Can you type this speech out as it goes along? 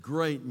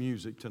great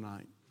music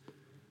tonight.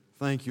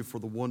 Thank you for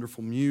the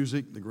wonderful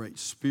music, the great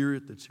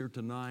spirit that's here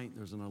tonight.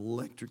 There's an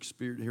electric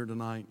spirit here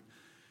tonight.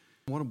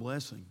 What a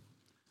blessing.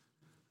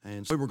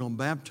 And so we're going to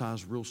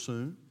baptize real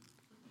soon.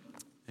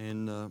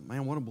 And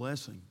man, what a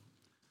blessing.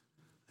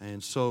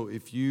 And so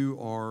if you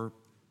are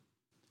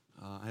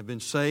have been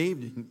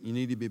saved, you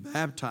need to be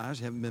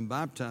baptized, haven't been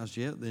baptized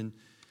yet, then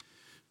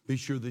be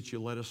sure that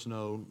you let us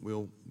know.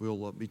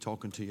 We'll be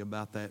talking to you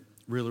about that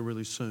really,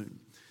 really soon.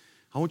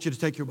 I want you to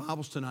take your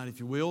Bibles tonight, if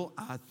you will.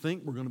 I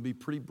think we're going to be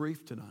pretty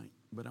brief tonight,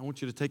 but I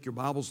want you to take your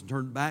Bibles and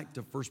turn back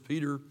to 1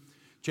 Peter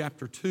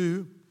chapter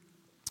 2.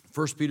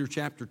 1 Peter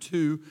chapter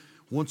 2,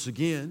 once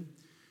again,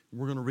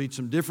 we're going to read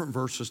some different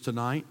verses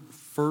tonight.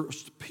 1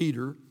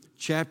 Peter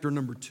chapter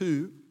number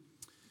 2.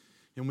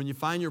 And when you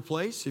find your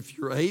place, if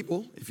you're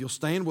able, if you'll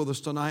stand with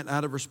us tonight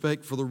out of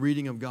respect for the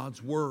reading of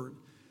God's Word.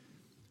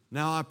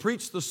 Now, I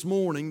preached this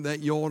morning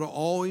that you ought to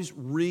always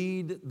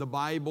read the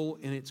Bible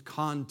in its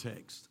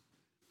context.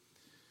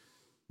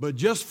 But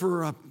just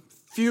for a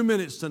few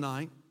minutes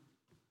tonight,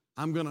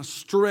 I'm going to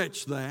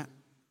stretch that.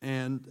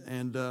 And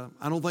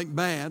I don't think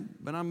bad,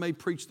 but I may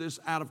preach this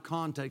out of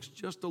context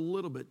just a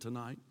little bit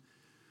tonight.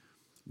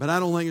 But I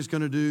don't think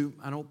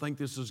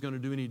this is going to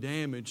do any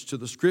damage to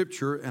the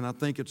Scripture, and I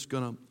think it's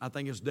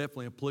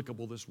definitely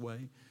applicable this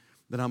way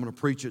that I'm going to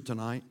preach it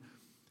tonight,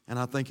 and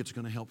I think it's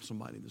going to help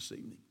somebody this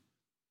evening.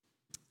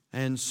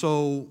 And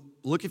so,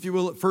 look if you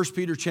will at 1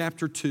 Peter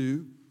chapter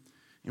 2,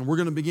 and we're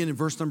going to begin in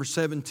verse number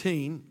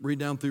 17, read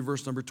down through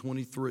verse number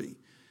 23. And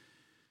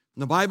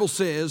the Bible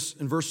says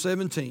in verse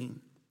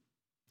 17,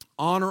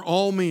 "Honor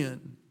all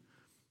men,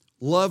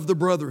 love the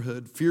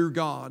brotherhood, fear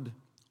God,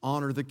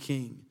 honor the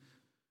king.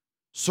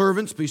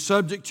 Servants, be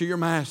subject to your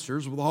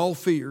masters with all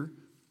fear,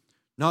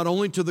 not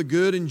only to the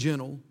good and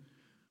gentle,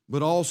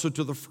 but also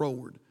to the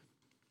froward.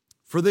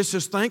 For this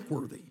is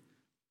thankworthy,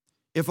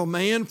 if a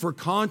man for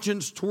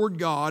conscience toward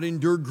God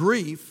endure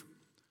grief,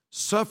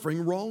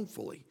 suffering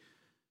wrongfully.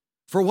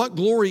 For what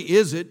glory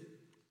is it,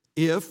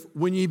 if,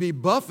 when ye be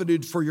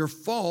buffeted for your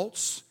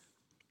faults,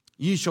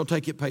 ye shall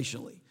take it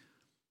patiently?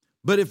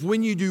 But if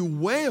when you do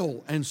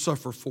well and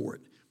suffer for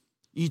it,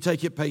 ye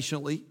take it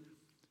patiently,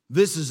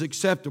 this is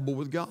acceptable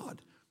with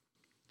God.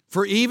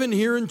 For even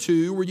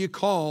hereunto were ye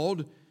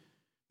called,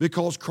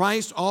 because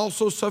Christ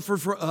also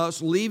suffered for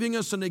us, leaving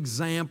us an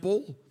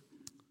example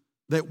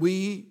that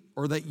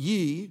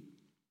ye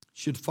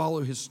should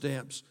follow his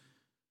steps.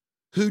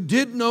 Who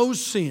did no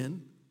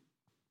sin,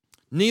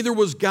 neither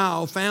was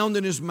guile found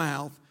in his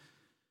mouth."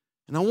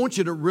 And I want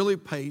you to really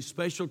pay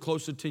special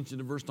close attention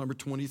to verse number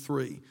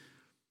 23.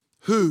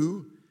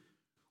 "Who,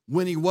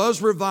 when he was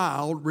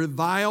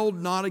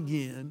reviled not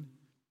again.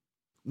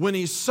 When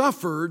he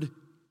suffered,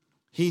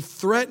 he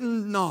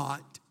threatened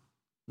not."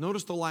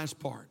 Notice the last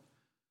part.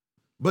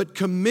 "But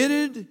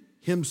committed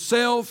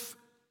himself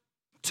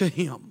to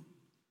him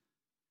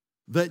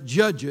that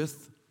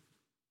judgeth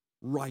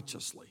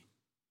righteously."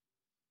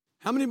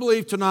 How many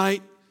believe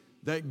tonight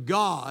that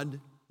God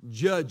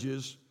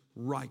judges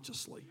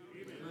righteously?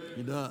 Amen.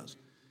 He does.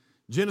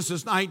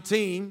 Genesis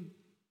 19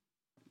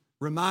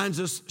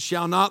 reminds us,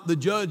 "Shall not the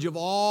judge of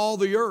all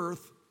the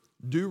earth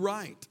do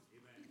right?"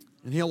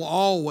 And he'll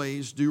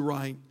always do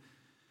right.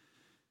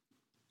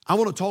 I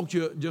want to talk to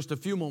you just a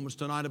few moments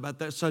tonight about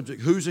that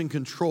subject. Who's in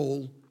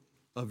control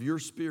of your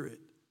spirit?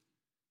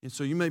 And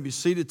so you may be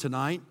seated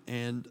tonight,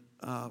 and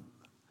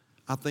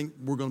I think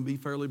we're going to be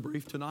fairly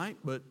brief tonight,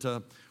 but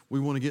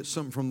we want to get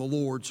something from the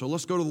Lord. So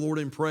let's go to the Lord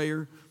in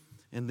prayer,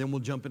 and then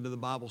we'll jump into the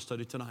Bible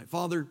study tonight.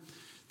 Father,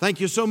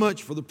 thank you so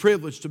much for the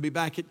privilege to be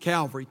back at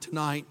Calvary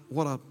tonight.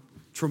 What a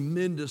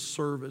tremendous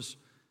service.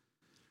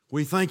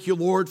 We thank you,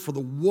 Lord, for the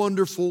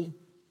wonderful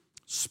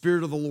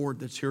Spirit of the Lord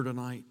that's here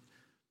tonight.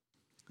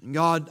 And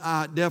God,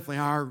 definitely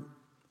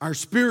our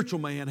spiritual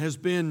man has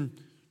been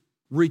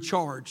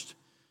recharged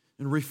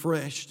and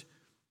refreshed,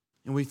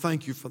 and we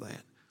thank you for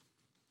that.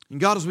 And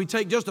God, as we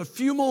take just a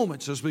few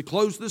moments as we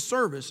close this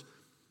service,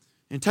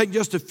 and take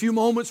just a few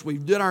moments, we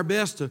did our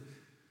best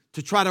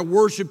to try to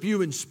worship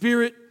you in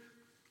spirit,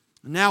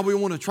 and now we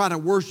want to try to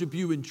worship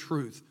you in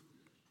truth.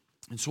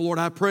 And so, Lord,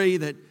 I pray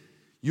that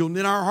you'll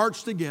knit our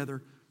hearts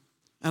together.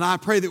 And I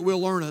pray that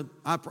we'll learn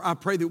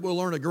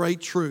a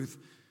great truth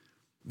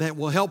that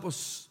will help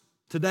us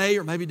today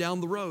or maybe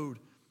down the road.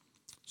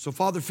 So,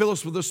 Father, fill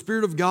us with the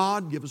Spirit of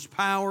God. Give us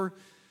power.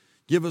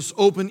 Give us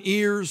open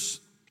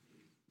ears.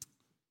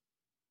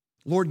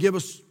 Lord, give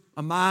us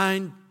a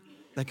mind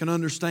that can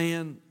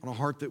understand and a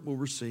heart that will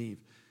receive.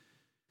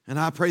 And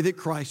I pray that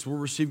Christ will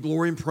receive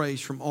glory and praise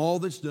from all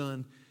that's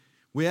done.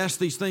 We ask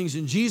these things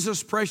in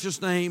Jesus'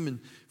 precious name and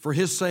for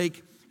his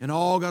sake. And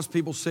all God's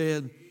people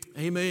said,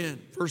 amen.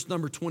 Verse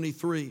number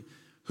 23.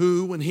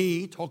 "Who, when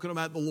he," talking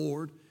about the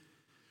Lord,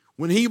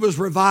 "when he was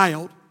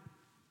reviled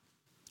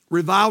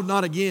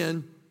not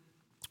again.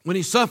 When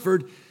he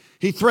suffered,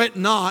 he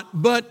threatened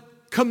not,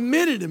 but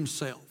committed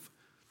himself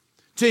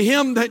to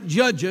him that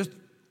judgeth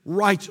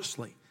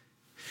righteously."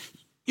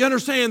 You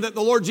understand that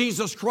the Lord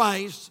Jesus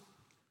Christ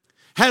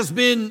has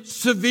been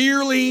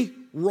severely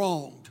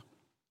wronged.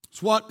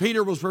 It's what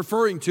Peter was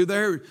referring to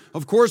there.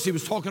 Of course, he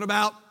was talking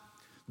about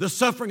the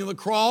suffering of the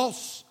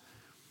cross.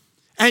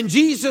 And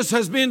Jesus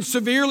has been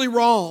severely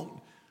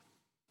wronged.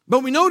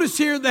 But we notice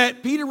here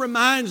that Peter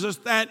reminds us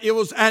that it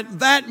was at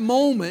that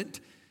moment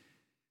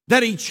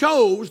that he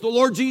chose, the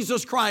Lord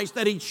Jesus Christ,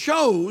 that he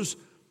chose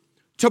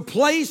to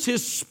place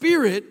his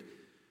Spirit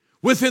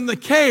within the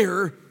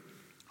care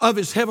of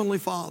his heavenly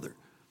Father.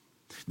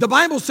 The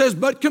Bible says,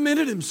 but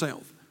committed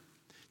himself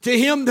to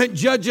him that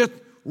judgeth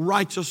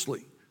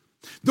righteously.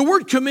 The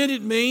word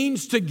committed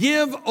means to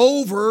give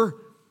over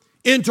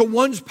into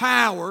one's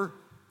power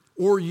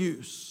or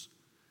use.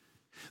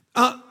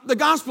 The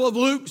Gospel of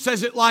Luke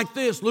says it like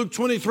this, Luke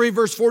 23,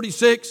 verse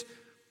 46.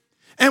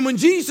 And when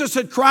Jesus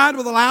had cried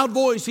with a loud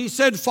voice, he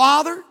said,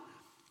 Father,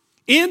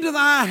 into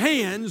thy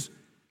hands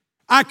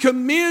I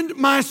commend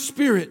my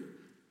spirit.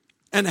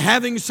 And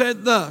having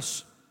said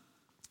thus,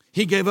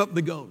 he gave up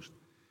the ghost.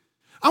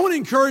 I want to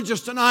encourage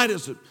us tonight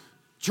as a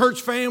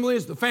church family,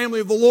 as the family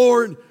of the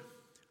Lord,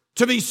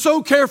 to be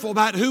so careful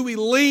about who we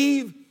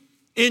leave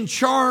in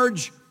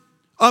charge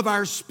of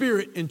our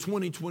spirit in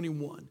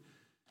 2021.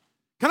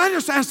 Can I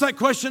just ask that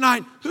question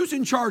tonight? Who's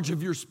in charge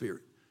of your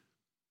spirit?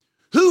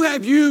 Who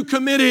have you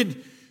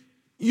committed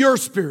your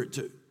spirit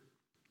to?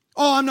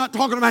 Oh, I'm not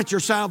talking about your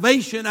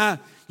salvation.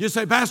 You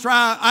say, Pastor,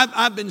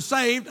 I've been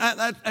saved.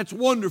 That's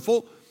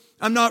wonderful.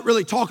 I'm not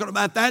really talking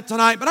about that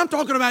tonight, but I'm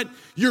talking about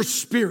your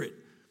spirit.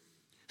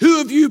 Who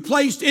have you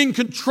placed in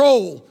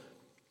control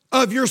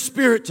of your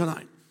spirit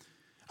tonight?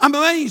 I'm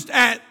amazed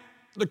at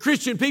the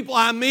Christian people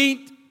I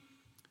meet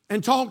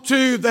and talk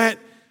to that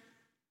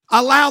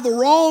allow the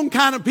wrong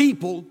kind of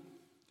people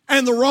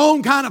and the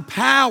wrong kind of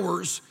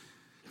powers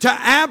to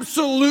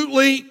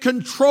absolutely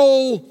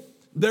control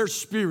their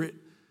spirit.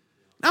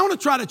 Now, I want to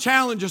try to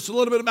challenge us a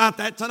little bit about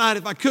that tonight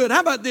if I could. How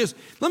about this?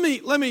 Let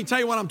me tell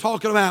you what I'm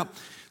talking about.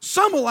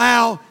 Some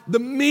allow the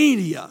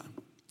media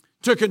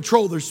to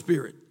control their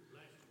spirit.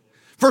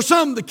 For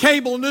some, the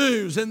cable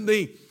news and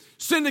the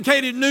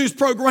syndicated news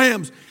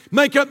programs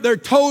make up their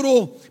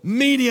total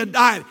media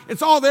diet.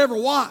 It's all they ever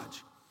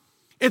watch.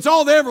 It's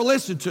all they ever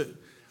listen to.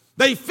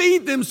 They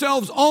feed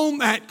themselves on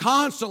that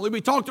constantly. We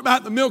talked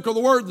about the milk of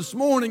the Word this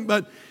morning,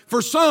 but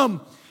for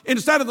some,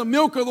 instead of the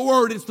milk of the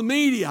Word, it's the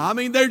media. I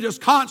mean, they're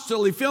just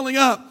constantly filling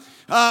up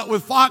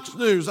with Fox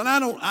News. And I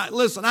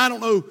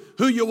don't know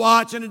who you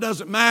watch, and it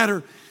doesn't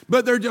matter,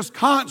 but they're just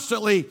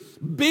constantly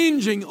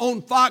binging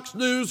on Fox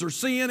News or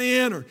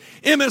CNN or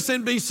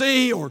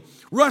MSNBC or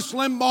Rush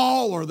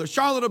Limbaugh or the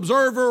Charlotte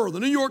Observer or the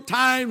New York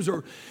Times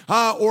or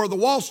the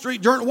Wall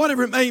Street Journal,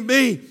 whatever it may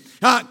be,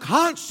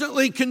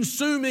 constantly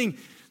consuming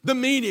the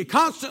media,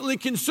 constantly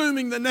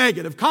consuming the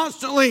negative,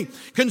 constantly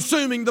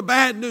consuming the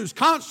bad news,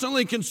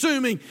 constantly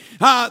consuming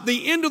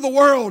the end of the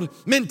world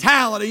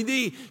mentality,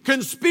 the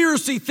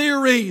conspiracy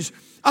theories,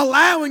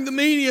 allowing the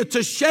media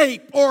to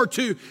shape or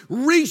to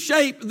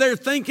reshape their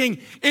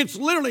thinking. It's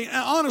literally,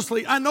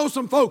 honestly, I know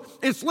some folk,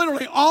 it's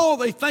literally all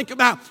they think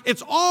about.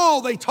 It's all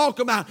they talk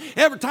about.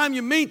 Every time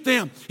you meet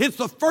them, it's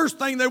the first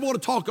thing they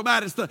want to talk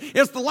about. It's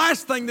the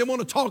last thing they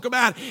want to talk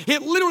about.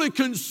 It literally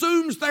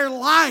consumes their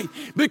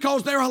life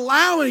because they're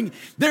allowing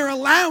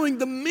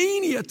the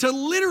media to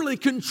literally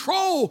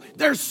control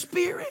their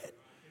spirit.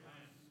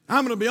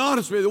 I'm going to be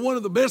honest with you. One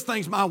of the best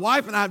things my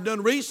wife and I have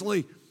done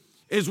recently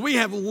is we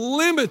have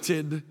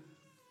limited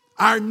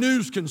our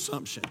news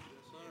consumption.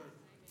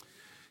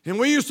 And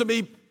we used to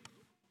be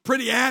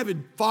pretty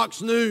avid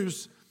Fox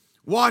News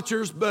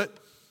watchers, but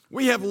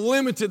we have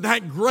limited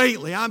that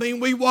greatly. I mean,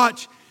 we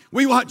watch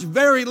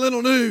very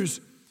little news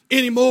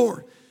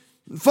anymore.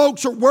 And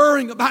folks are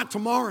worrying about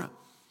tomorrow,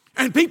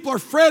 and people are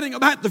fretting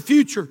about the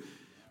future.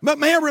 But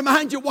may I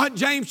remind you what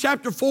James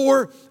chapter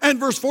 4 and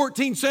verse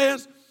 14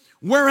 says?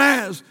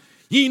 Whereas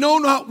ye know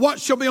not what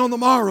shall be on the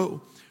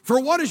morrow, for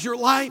what is your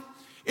life?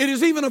 It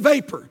is even a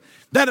vapor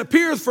that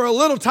appeareth for a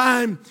little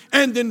time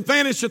and then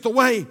vanisheth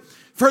away.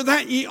 For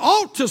that ye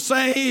ought to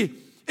say,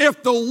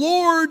 if the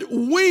Lord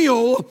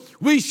will,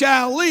 we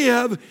shall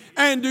live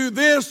and do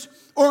this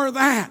or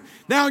that.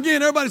 Now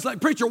again, everybody's like,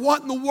 preacher,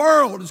 what in the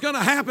world is going to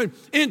happen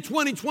in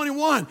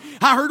 2021?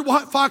 I heard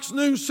what Fox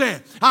News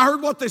said. I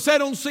heard what they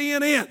said on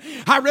CNN.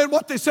 I read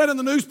what they said in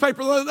the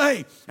newspaper the other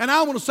day. And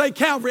I want to say,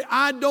 Calvary,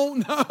 I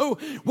don't know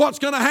what's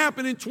going to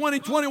happen in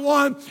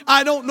 2021.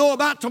 I don't know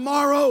about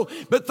tomorrow,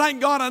 but thank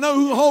God I know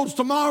who holds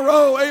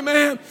tomorrow.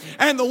 Amen.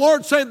 And the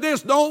Lord said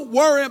this, don't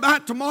worry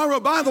about tomorrow.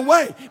 By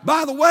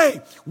the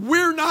way,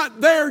 we're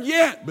not there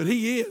yet, but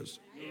He is.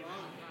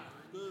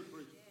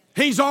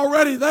 He's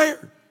already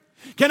there.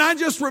 Can I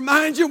just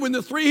remind you when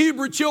the three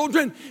Hebrew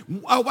children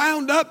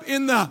wound up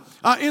in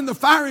the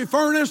fiery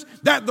furnace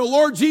that the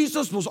Lord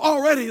Jesus was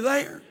already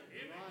there?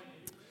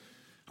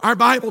 Our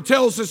Bible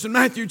tells us in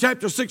Matthew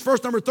chapter 6,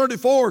 verse number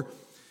 34,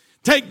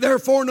 take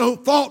therefore no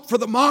thought for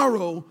the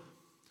morrow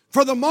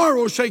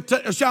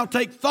shall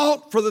take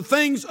thought for the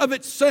things of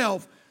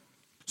itself.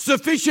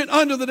 Sufficient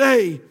unto the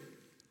day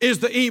is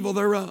the evil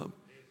thereof.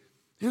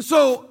 And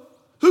so,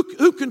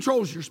 who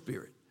controls your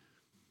spirit?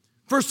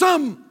 For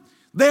some,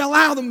 they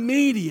allow the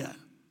media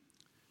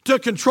to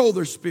control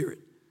their spirit.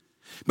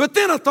 But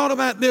then I thought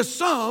about this.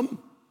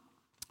 Some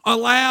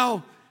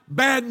allow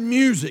bad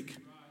music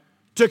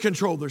to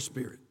control their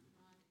spirit.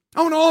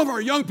 I want all of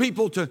our young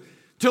people to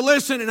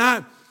listen, and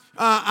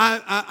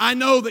I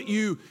know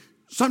that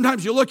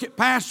sometimes you look at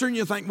pastor and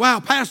you think, wow,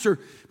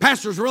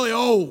 pastor's really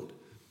old.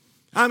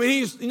 I mean,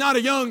 he's not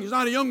a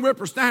young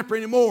whippersnapper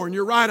anymore. And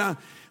you're right,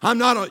 I'm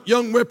not a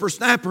young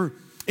whippersnapper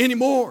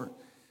anymore.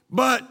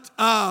 But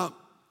I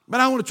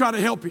want to try to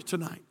help you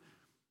tonight.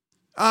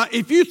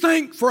 If you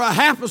think for a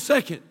half a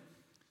second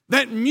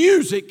that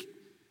music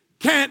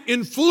can't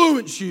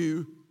influence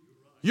you,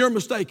 you're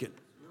mistaken.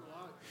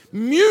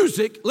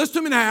 Music, listen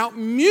to me now,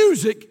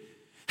 music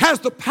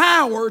has the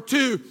power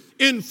to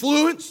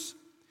influence.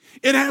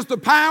 It has the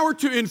power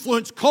to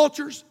influence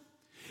cultures.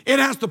 It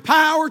has the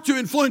power to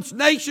influence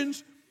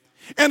nations.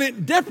 And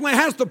it definitely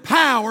has the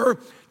power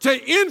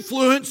to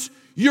influence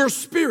your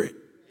spirit.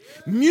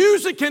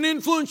 Music can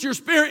influence your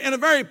spirit in a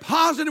very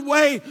positive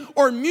way,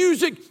 or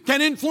music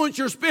can influence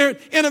your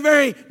spirit in a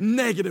very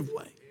negative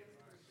way.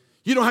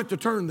 You don't have to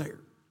turn there.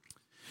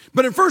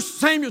 But in 1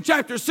 Samuel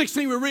chapter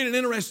 16, we read an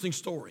interesting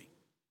story.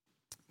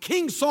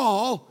 King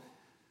Saul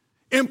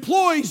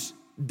employs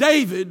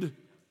David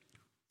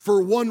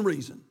for one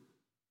reason.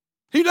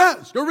 He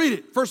does. Go read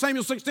it. 1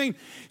 Samuel 16.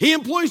 He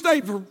employs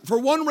David for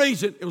one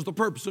reason. It was the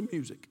purpose of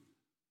music.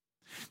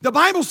 The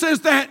Bible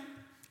says that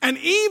an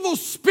evil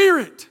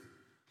spirit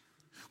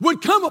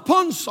would come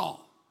upon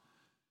Saul.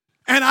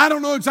 And I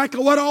don't know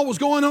exactly what all was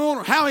going on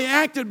or how he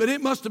acted, but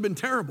it must have been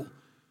terrible.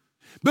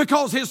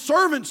 Because his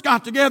servants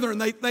got together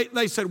and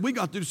they said, we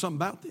got to do something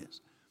about this.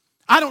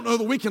 I don't know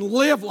that we can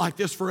live like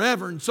this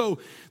forever. And so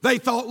they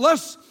thought,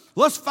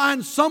 let's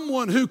find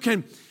someone who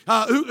can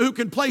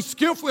play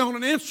skillfully on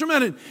an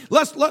instrument, and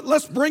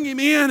let's bring him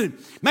in, and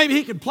maybe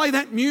he can play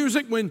that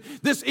music when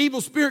this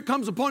evil spirit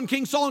comes upon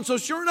King Saul. And so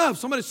sure enough,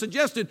 somebody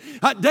suggested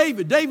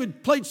David.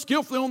 David played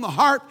skillfully on the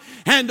harp,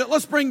 and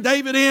let's bring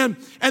David in.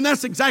 And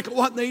that's exactly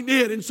what they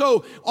did. And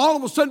so all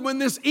of a sudden, when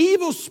this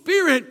evil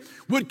spirit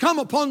would come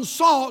upon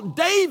Saul,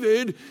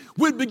 David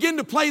would begin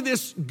to play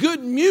this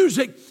good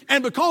music.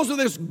 And because of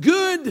this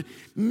good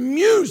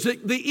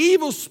music, the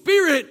evil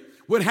spirit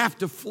would have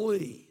to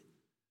flee.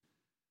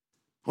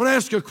 I want to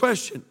ask you a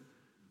question.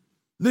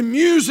 The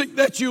music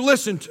that you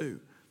listen to,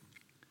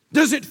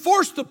 does it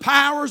force the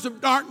powers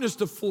of darkness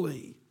to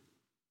flee?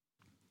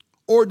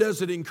 Or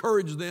does it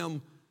encourage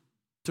them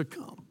to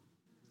come?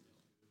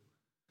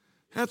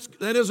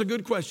 That is a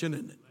good question,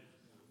 isn't it?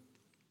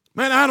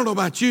 Man, I don't know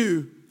about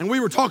you, and we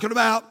were talking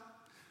about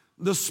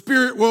the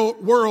spirit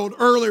world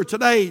earlier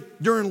today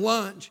during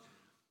lunch.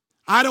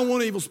 I don't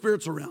want evil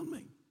spirits around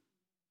me.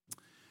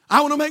 I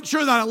want to make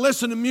sure that I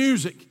listen to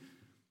music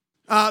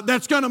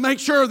that's going to make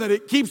sure that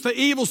it keeps the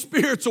evil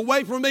spirits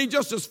away from me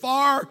just as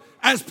far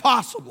as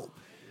possible.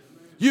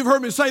 You've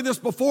heard me say this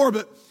before,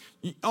 but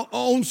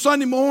on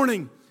Sunday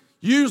morning,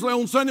 usually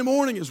on Sunday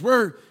morning as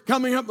we're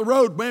coming up the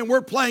road, man,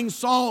 we're playing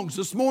songs.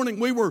 This morning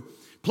we were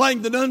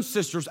playing the Dunn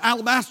Sisters,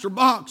 Alabaster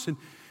Box,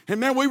 and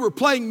man, we were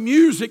playing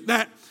music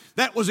that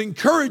was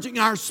encouraging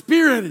our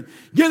spirit and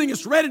getting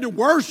us ready to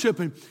worship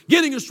and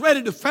getting us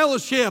ready to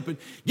fellowship and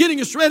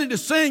getting us ready to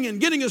sing and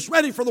getting us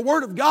ready for the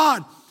Word of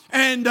God.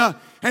 And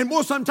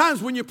boy,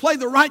 sometimes when you play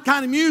the right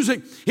kind of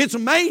music, it's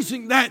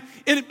amazing that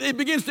it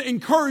begins to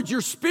encourage your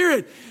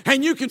spirit,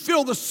 and you can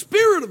feel the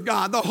Spirit of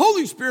God, the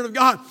Holy Spirit of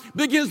God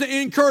begins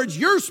to encourage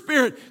your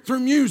spirit through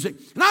music.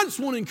 And I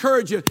just want to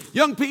encourage you,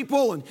 young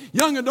people and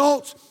young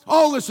adults,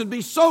 listen,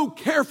 be so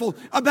careful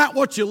about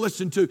what you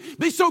listen to.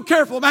 Be so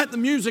careful about the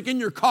music in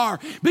your car.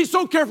 Be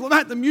so careful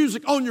about the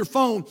music on your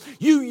phone.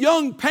 You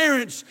young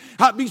parents,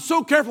 be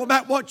so careful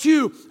about what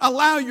you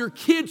allow your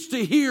kids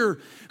to hear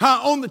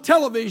on the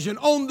television,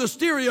 on the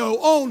stereo,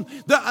 on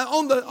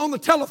the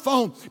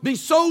telephone. Be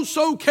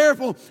so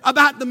careful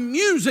about the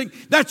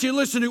music that you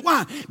listen to.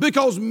 Why?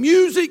 Because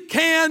music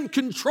can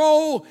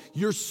control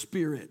your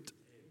spirit.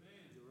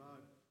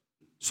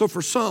 So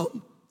for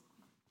some,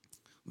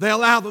 they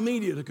allow the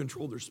media to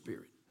control their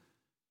spirit.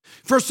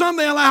 For some,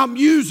 they allow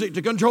music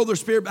to control their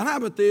spirit. But how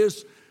about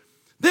this?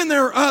 Then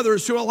there are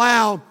others who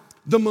allow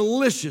the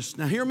malicious.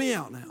 Now hear me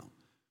out now.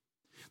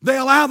 They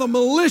allow the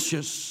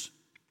malicious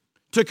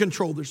to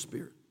control their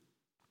spirit.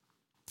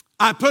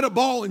 I put a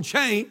ball and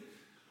chain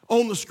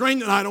on the screen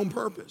tonight on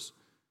purpose.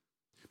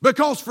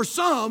 Because for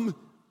some,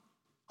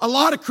 a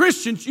lot of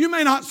Christians, you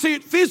may not see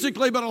it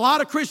physically, but a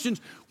lot of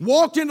Christians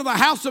walked into the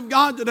house of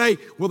God today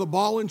with a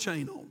ball and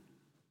chain on.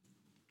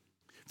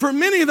 For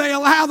many, they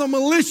allow the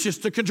malicious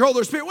to control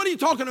their spirit. What are you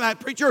talking about,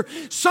 preacher?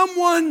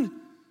 Someone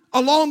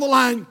along the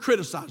line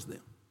criticized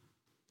them.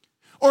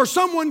 Or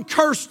someone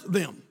cursed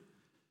them.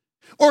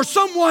 Or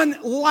someone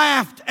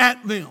laughed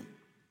at them.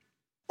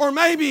 Or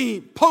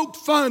maybe poked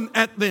fun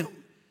at them.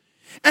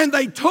 And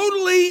they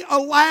totally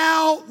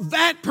allow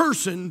that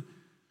person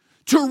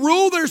to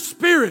rule their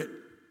spirit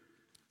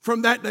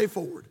from that day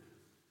forward.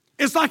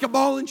 It's like a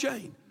ball and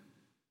chain.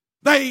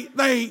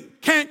 They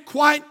can't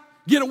quite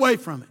get away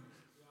from it.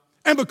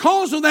 And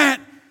because of that,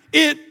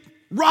 it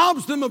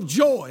robs them of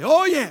joy.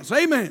 Oh yes,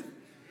 amen.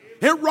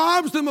 It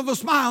robs them of a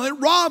smile. It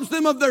robs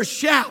them of their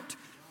shout.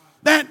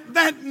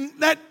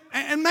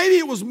 and maybe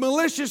it was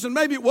malicious and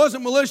maybe it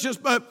wasn't malicious,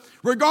 but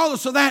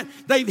regardless of that,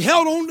 they've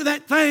held on to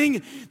that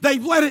thing.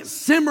 They've let it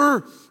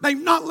simmer.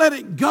 They've not let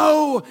it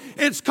go.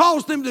 It's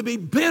caused them to be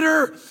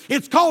bitter.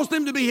 It's caused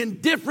them to be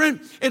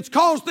indifferent. It's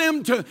caused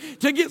them to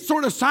get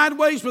sort of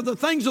sideways with the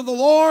things of the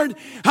Lord.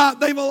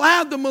 They've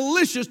allowed the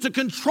malicious to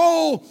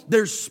control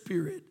their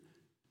spirit.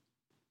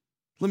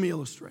 Let me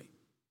illustrate.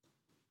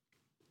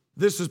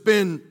 This has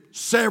been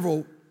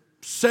several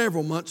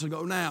months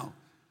ago now.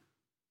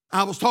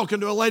 I was talking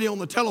to a lady on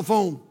the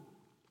telephone,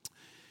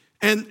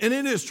 and it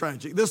is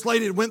tragic. This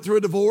lady went through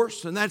a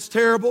divorce, and that's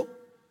terrible.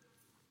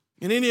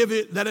 And any of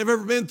you that have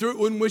ever been through it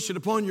wouldn't wish it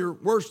upon your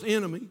worst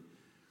enemy.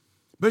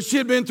 But she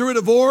had been through a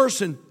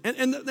divorce, and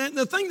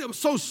the thing that was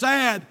so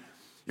sad,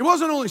 it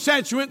wasn't only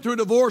sad she went through a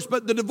divorce,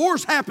 but the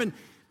divorce happened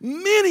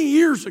many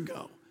years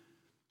ago.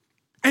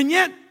 And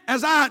yet,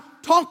 as I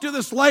talked to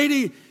this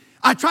lady,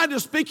 I tried to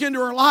speak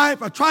into her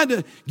life. I tried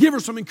to give her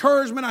some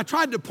encouragement. I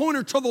tried to point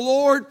her to the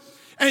Lord.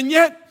 And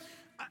yet,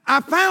 I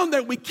found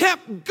that we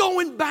kept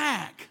going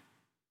back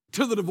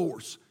to the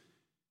divorce.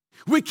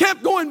 We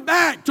kept going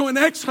back to an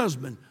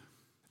ex-husband.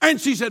 And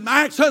she said,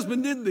 my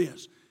ex-husband did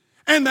this.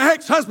 And the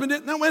ex-husband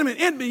didn't. No, wait a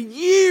minute. It'd been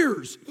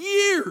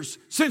years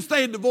since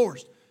they had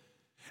divorced.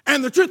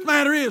 And the truth of the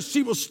matter is,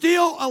 she was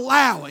still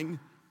allowing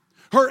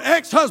her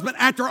ex-husband,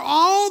 after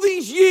all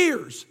these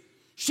years,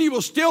 she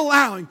was still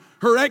allowing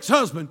her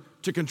ex-husband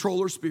to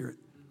control her spirit.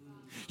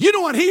 You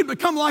know what? He had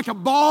become like a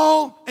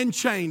ball and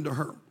chain to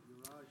her.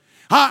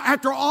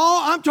 After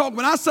all, I'm talking,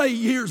 when I say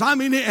years, I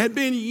mean it had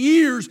been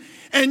years,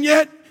 and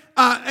yet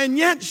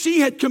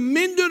she had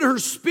commended her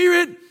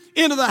spirit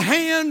into the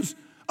hands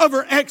of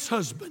her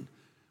ex-husband.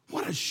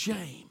 What a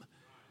shame.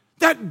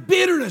 That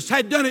bitterness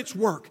had done its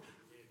work.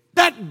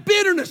 That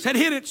bitterness had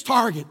hit its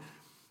target.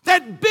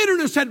 That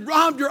bitterness had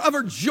robbed her of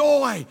her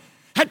joy,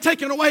 had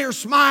taken away her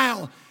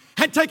smile,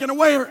 had taken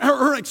away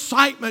her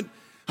excitement,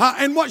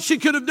 and what she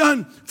could have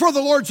done for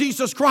the Lord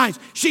Jesus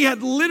Christ. She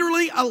had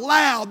literally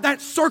allowed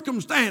that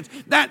circumstance,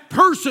 that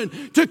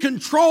person, to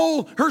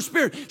control her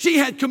spirit. She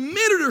had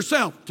committed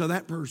herself to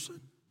that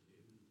person.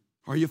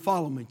 Are you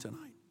following me tonight?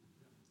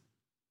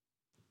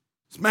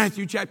 It's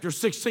Matthew chapter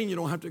 16. You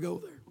don't have to go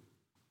there.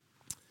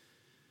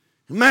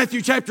 In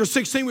Matthew chapter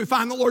 16, we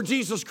find the Lord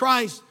Jesus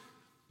Christ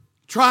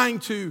trying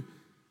to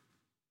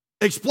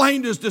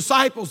explain to his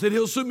disciples that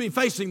he'll soon be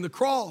facing the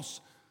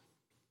cross.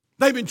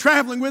 They've been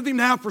traveling with him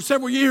now for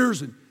several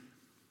years,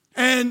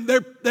 and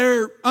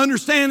they're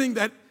understanding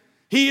that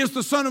he is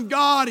the Son of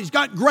God. He's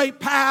got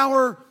great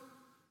power.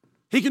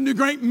 He can do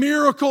great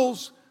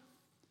miracles.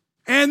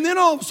 And then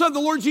all of a sudden, the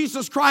Lord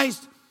Jesus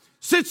Christ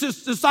sits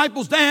his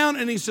disciples down,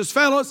 and he says,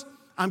 fellas,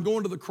 I'm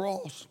going to the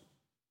cross.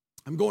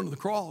 I'm going to the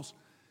cross.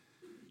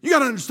 You got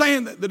to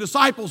understand that the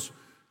disciples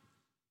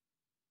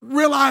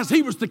realized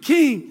he was the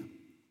king,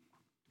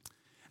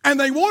 and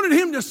they wanted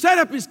him to set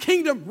up his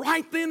kingdom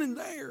right then and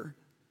there.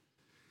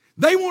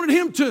 They wanted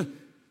him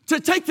to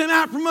take them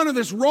out from under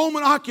this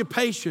Roman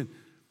occupation.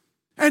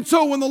 And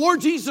so when the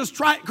Lord Jesus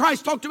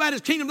Christ talked about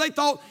his kingdom, they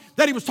thought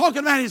that he was talking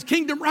about his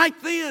kingdom right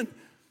then.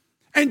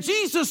 And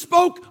Jesus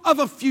spoke of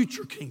a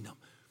future kingdom.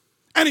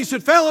 And he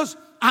said, fellas,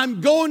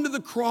 I'm going to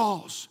the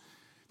cross.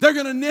 They're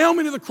going to nail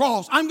me to the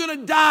cross. I'm going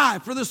to die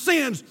for the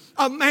sins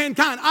of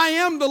mankind. I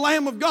am the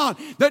Lamb of God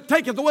that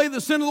taketh away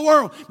the sin of the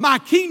world. My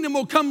kingdom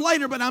will come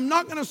later, but I'm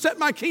not going to set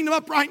my kingdom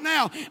up right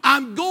now.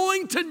 I'm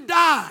going to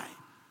die.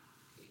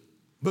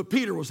 But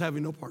Peter was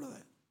having no part of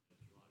that.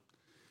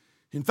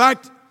 In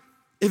fact,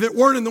 if it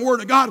weren't in the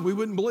Word of God, we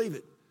wouldn't believe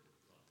it.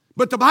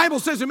 But the Bible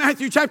says in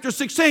Matthew chapter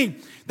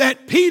 16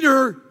 that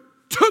Peter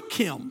took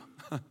him.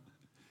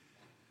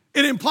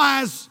 It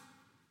implies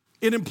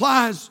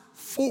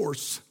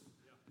force.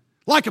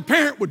 Like a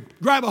parent would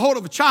grab a hold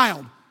of a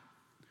child.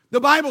 The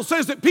Bible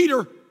says that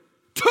Peter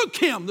took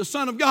him, the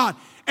Son of God.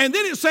 And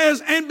then it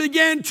says, and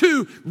began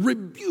to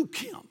rebuke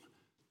him.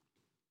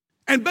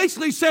 And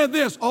basically said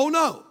this, oh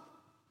no.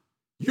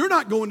 You're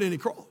not going to any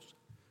cross.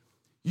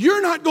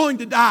 You're not going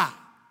to die.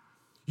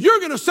 You're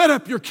going to set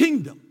up your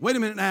kingdom. Wait a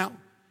minute now.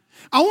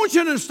 I want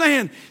you to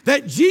understand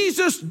that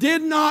Jesus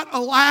did not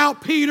allow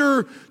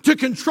Peter to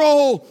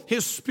control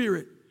his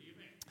spirit.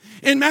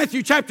 In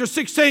Matthew chapter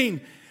 16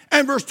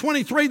 and verse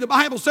 23, the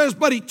Bible says,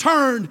 but he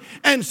turned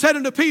and said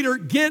unto Peter,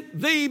 get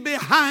thee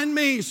behind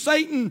me,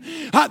 Satan.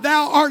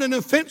 Thou art an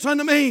offense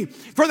unto me,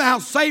 for thou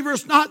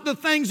savorest not the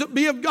things that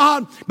be of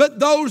God, but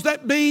those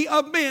that be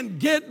of men.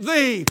 Get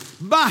thee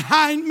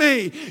behind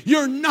me.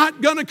 You're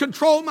not going to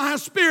control my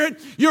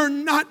spirit. You're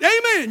not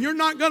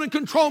going to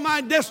control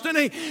my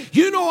destiny.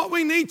 You know what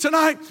we need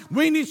tonight?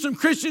 We need some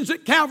Christians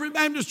at Calvary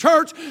Baptist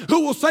Church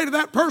who will say to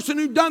that person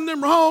who done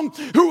them wrong,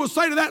 who will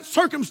say to that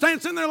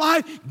circumstance in their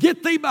life,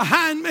 get thee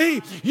behind me.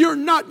 You're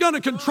not going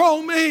to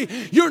control me.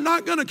 You're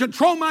not going to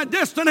control my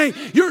destiny.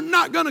 You're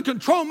not going to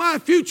control my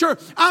future.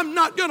 I'm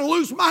not going to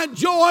lose my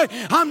joy.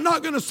 I'm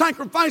not going to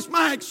sacrifice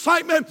my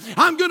excitement.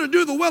 I'm going to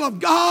do the will of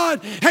God,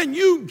 and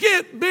you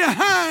get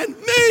behind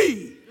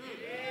me.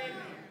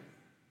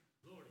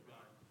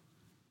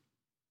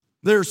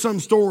 There are some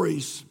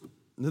stories,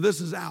 now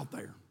this is out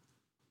there,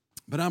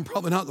 but I'm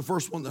probably not the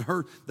first one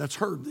that's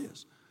heard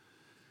this.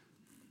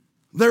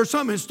 There are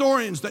some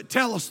historians that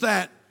tell us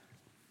that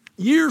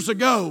years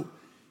ago,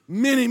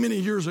 many, many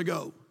years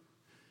ago,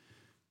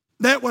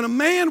 that when a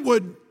man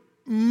would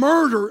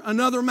murder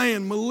another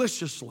man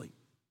maliciously,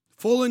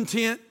 full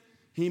intent,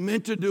 he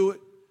meant to do it.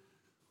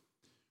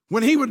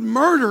 When he would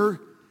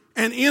murder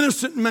an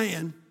innocent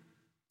man,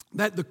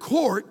 that the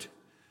court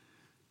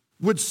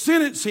would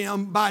sentence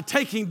him by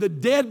taking the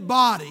dead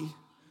body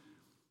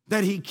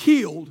that he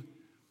killed,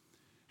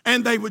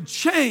 and they would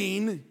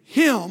chain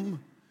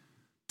him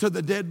to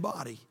the dead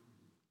body.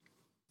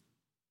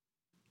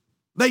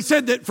 They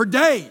said that for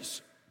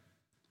days,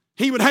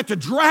 he would have to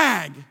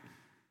drag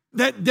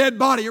that dead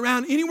body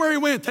around. Anywhere he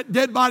went, that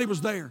dead body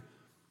was there.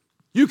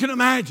 You can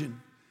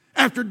imagine,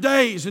 after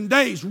days and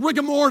days,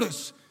 rigor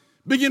mortis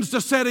begins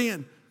to set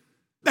in.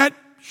 That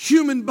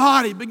human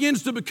body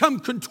begins to become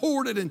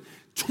contorted and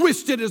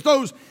twisted as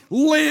those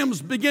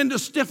limbs begin to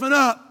stiffen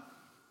up.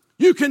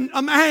 You can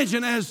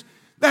imagine as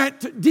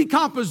that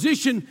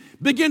decomposition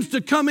begins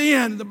to come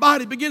in, the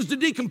body begins to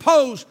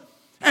decompose,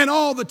 and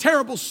all the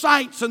terrible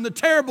sights and the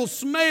terrible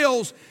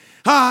smells.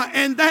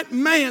 And that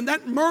man,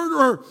 that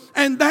murderer,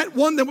 and that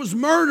one that was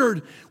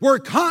murdered were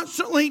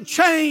constantly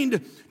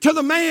chained to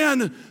the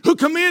man who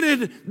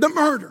committed the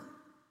murder.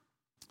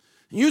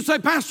 You say,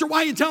 Pastor,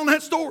 why are you telling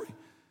that story?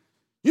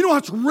 You know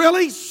what's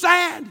really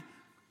sad?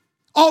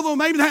 Although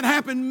maybe that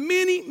happened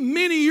many,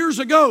 many years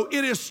ago,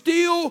 it is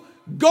still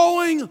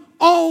going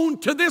on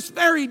to this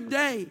very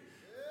day.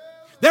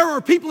 There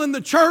are people in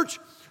the church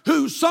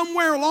who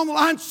somewhere along the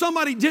line,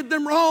 somebody did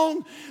them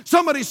wrong,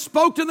 somebody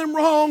spoke to them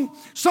wrong,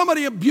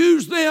 somebody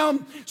abused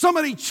them,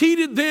 somebody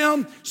cheated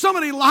them,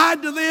 somebody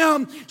lied to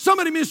them,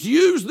 somebody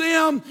misused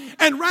them,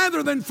 and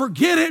rather than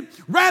forget it,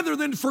 rather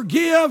than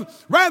forgive,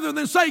 rather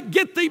than say,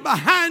 get thee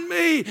behind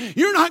me,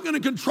 you're not going to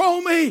control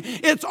me,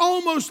 it's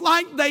almost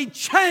like they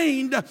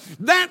chained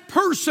that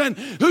person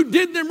who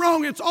did them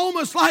wrong. It's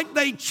almost like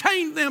they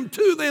chained them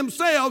to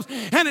themselves,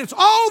 and it's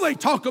all they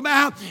talk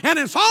about, and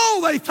it's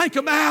all they think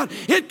about.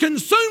 It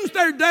consumes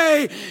their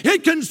day,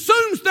 it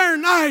consumes their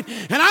night.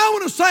 And I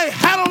want to say,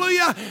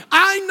 hallelujah,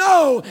 I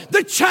know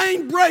the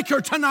chain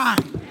breaker tonight.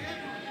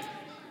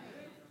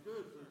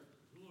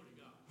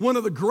 One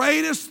of the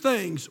greatest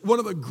things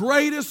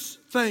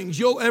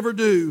you'll ever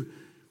do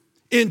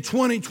in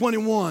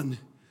 2021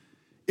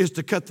 is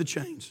to cut the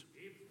chains.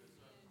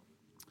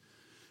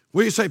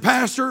 We say,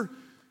 Pastor,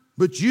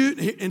 but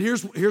you, and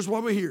here's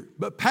what we hear,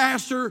 but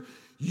Pastor,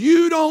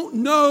 you don't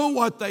know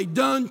what they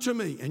done to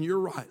me. And you're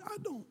right, I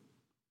don't.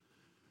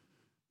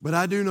 But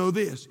I do know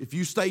this, if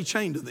you stay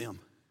chained to them,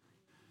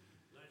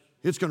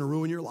 it's going to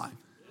ruin your life.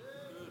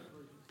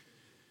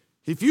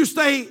 If you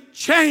stay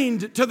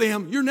chained to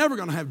them, you're never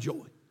going to have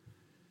joy.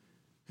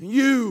 And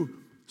you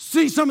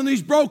see some of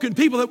these broken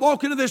people that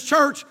walk into this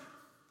church,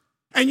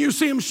 and you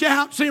see them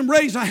shout, see them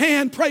raise a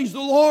hand, praise the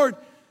Lord.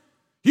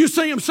 You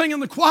see them sing in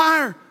the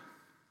choir.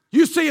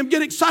 You see them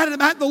get excited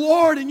about the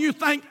Lord, and you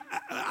think,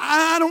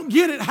 I don't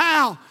get it,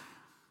 how?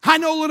 I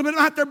know a little bit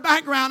about their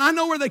background. I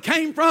know where they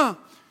came from.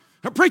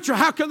 A preacher,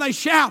 how can they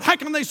shout? How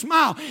can they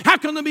smile? How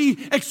can they be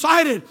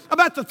excited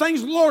about the things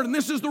of the Lord? And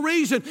this is the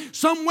reason.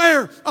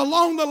 Somewhere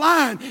along the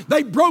line,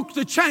 they broke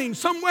the chain.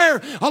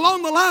 Somewhere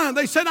along the line,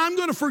 they said, I'm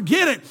going to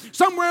forget it.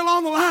 Somewhere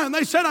along the line,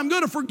 they said, I'm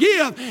going to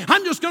forgive.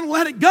 I'm just going to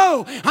let it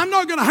go. I'm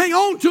not going to hang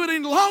on to it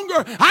any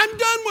longer. I'm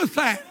done with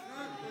that.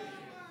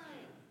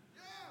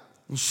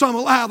 Some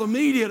allow the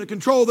media to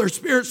control their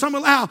spirit. Some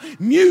allow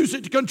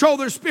music to control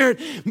their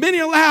spirit. Many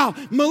allow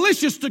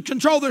malicious to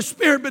control their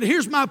spirit. But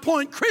here's my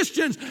point.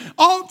 Christians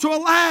ought to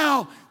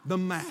allow the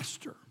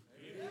master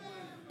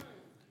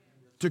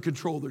to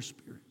control their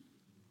spirit.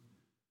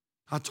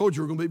 I told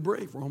you we're going to be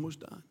brave. We're almost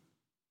done.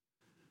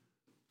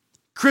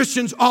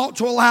 Christians ought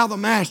to allow the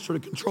master to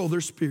control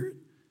their spirit.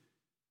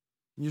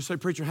 And you say,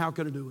 preacher, how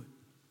could I do it?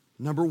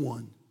 Number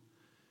one,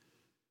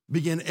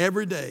 begin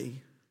every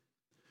day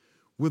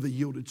with a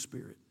yielded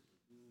spirit.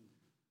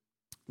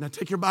 Now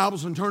take your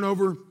Bibles and turn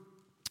over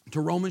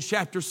to Romans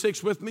chapter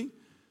 6 with me.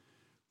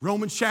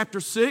 Romans chapter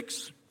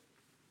 6.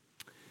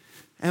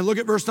 And look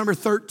at verse number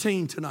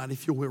 13 tonight,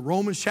 if you will.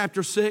 Romans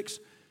chapter 6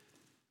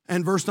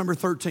 and verse number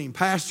 13.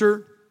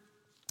 Pastor,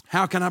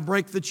 how can I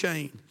break the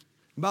chain?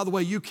 And by the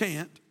way, you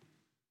can't,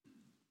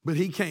 but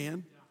he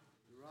can.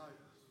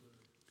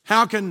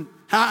 How can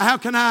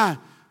I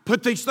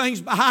put these things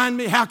behind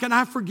me? How can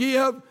I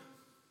forgive?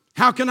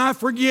 How can I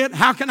forget?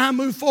 How can I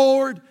move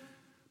forward?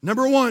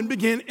 Number one,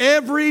 begin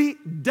every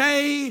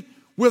day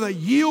with a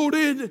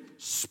yielded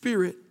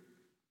spirit.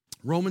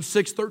 Romans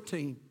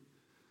 6:13.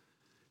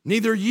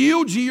 Neither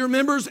yield ye your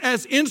members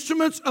as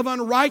instruments of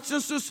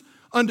unrighteousness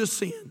unto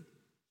sin,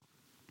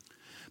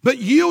 but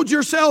yield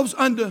yourselves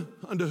unto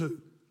who?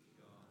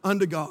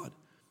 Unto God.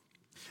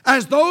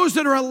 As those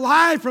that are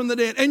alive from the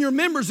dead, and your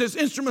members as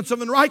instruments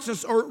of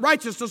unrighteousness or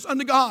righteousness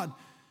unto God.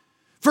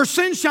 For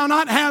sin shall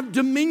not have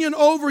dominion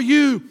over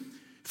you,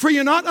 for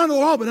you're not under the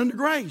law, but under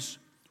grace.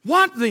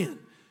 What then?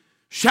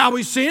 Shall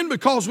we sin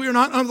because we are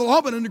not under the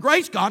law, but under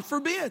grace? God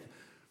forbid.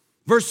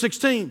 Verse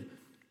 16.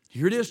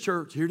 Here it is,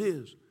 church, here it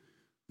is.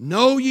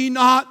 Know ye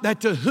not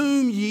that to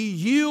whom ye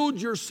yield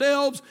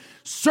yourselves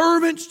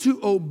servants to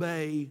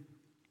obey,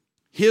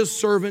 his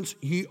servants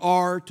ye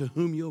are to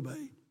whom ye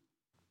obey,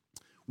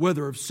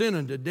 whether of sin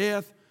unto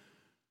death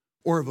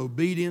or of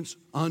obedience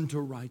unto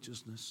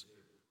righteousness.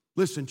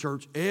 Listen,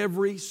 church,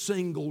 every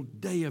single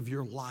day of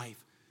your life,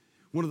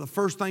 one of the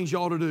first things you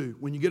ought to do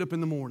when you get up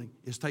in the morning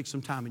is take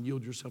some time and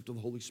yield yourself to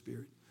the Holy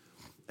Spirit.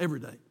 Every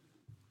day.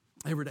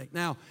 Every day.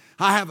 Now,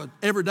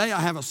 every day I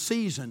have a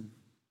season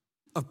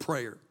of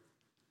prayer.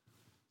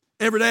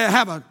 Every day I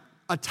have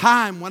a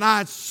time when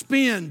I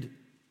spend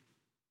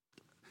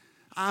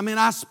a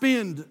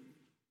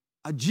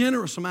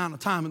generous amount of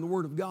time in the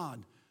Word of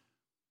God.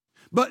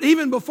 But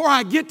even before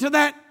I get to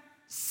that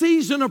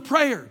season of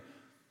prayer,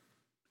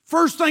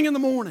 first thing in the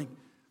morning,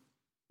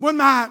 when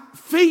my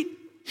feet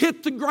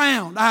hit the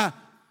ground, I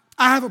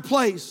have a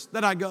place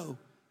that I go.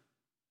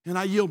 And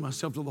I yield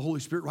myself to the Holy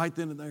Spirit right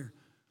then and there.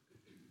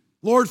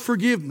 Lord,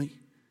 forgive me.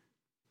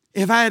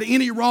 If I had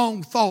any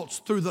wrong thoughts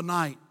through the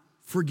night,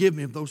 forgive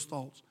me of those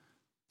thoughts.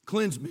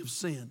 Cleanse me of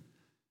sin.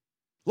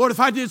 Lord, if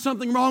I did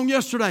something wrong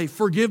yesterday,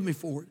 forgive me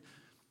for it.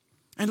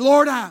 And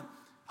Lord,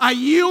 I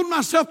yield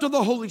myself to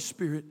the Holy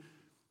Spirit.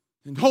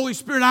 And Holy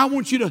Spirit, I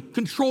want you to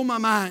control my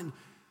mind.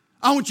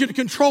 I want you to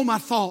control my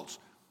thoughts.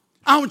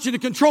 I want you to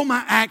control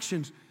my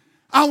actions.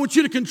 I want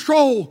you to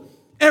control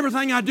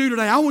everything I do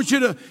today. I want you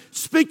to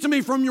speak to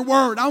me from your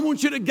word. I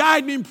want you to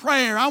guide me in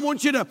prayer. I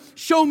want you to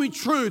show me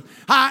truth.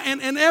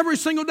 And every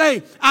single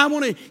day, I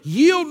want to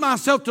yield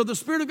myself to the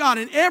Spirit of God.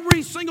 And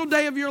every single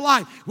day of your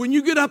life, when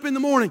you get up in the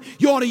morning,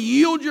 you ought to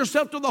yield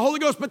yourself to the Holy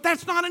Ghost. But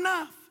that's not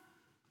enough.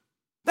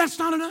 That's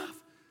not enough.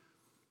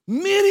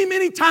 Many,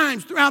 many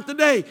times throughout the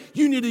day,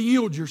 you need to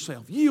yield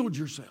yourself. Yield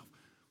yourself.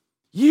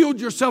 Yield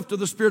yourself to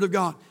the Spirit of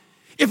God.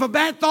 If a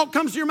bad thought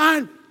comes to your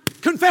mind,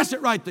 confess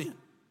it right then.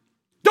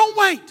 Don't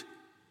wait.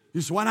 You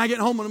say, when I get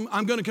home,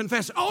 I'm going to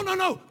confess it. Oh,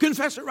 no.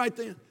 Confess it right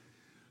then.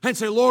 And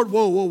say, Lord,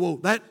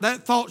 whoa.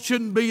 That thought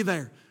shouldn't be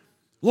there.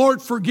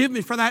 Lord, forgive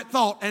me for that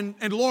thought.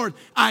 And Lord,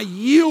 I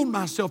yield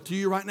myself to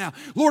you right now.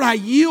 Lord, I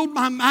yield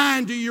my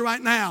mind to you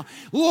right now.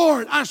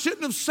 Lord, I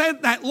shouldn't have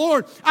said that.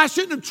 Lord, I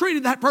shouldn't have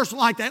treated that person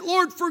like that.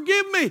 Lord,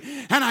 forgive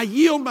me. And I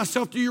yield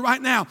myself to you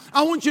right now.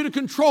 I want you to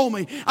control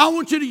me. I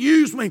want you to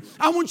use me.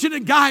 I want you to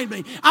guide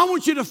me. I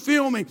want you to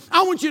fill me.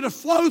 I want you to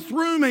flow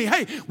through me.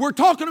 Hey, we're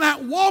talking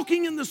about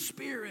walking in the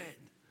Spirit.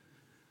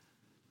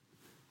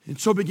 And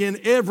so begin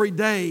every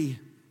day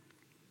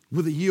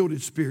with a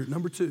yielded spirit.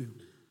 Number 2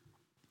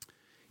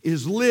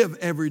 is live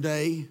every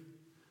day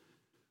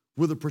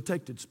with a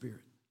protected spirit.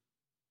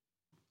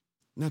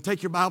 Now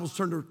take your Bibles,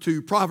 turn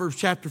to Proverbs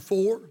chapter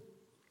 4.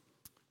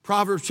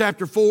 Proverbs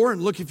chapter 4,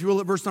 and look, if you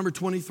will, at verse number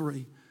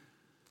 23.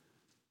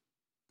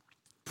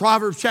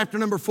 Proverbs chapter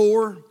number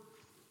 4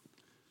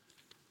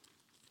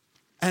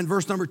 and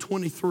verse number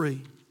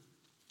 23.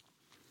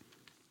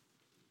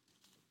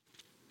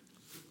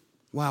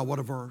 Wow, what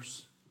a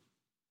verse.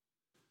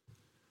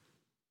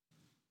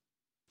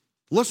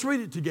 Let's read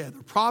it together.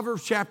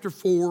 Proverbs chapter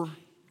 4,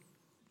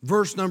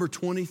 verse number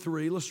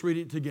 23. Let's read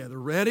it together.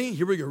 Ready?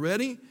 Here we go.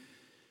 Ready?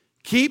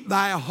 Keep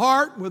thy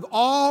heart with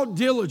all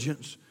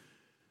diligence,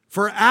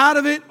 for out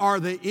of it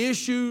are the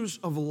issues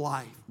of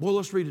life. Well,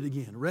 let's read it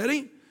again.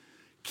 Ready?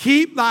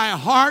 Keep thy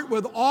heart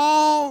with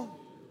all,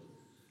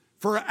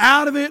 for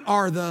out of it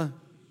are the...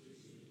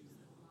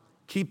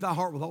 Keep thy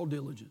heart with all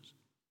diligence.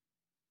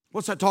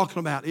 What's that talking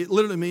about? It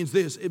literally means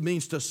this. It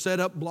means to set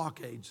up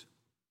blockades.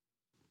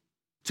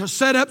 To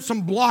set up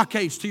some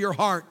blockades to your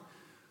heart.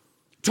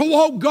 To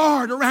walk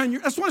guard around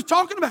you. That's what it's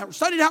talking about.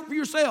 Study it out for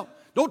yourself.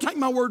 Don't take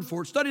my word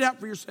for it. Study it out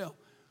for yourself.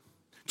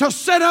 To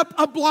set up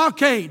a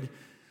blockade.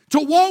 To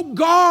walk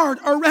guard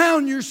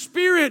around your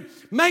spirit.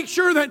 Make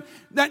sure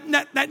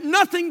that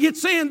nothing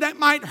gets in that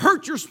might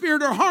hurt your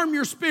spirit or harm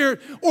your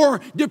spirit or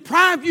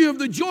deprive you of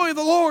the joy of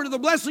the Lord or the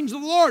blessings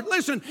of the Lord.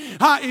 Listen,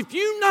 if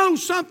you know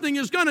something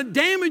is going to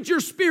damage your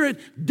spirit,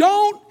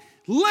 don't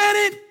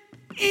let it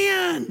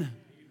in.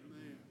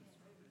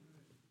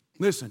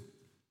 Listen,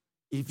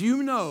 if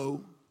you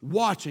know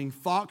watching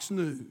Fox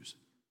News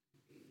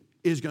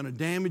is going to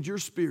damage your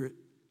spirit,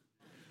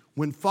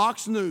 when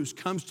Fox News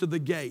comes to the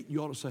gate,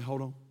 you ought to say,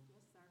 hold on.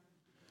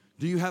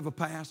 Do you have a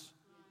pass?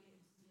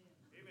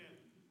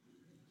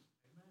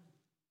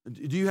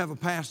 Do you have a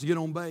pass to get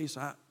on base?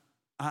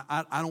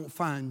 I don't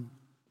find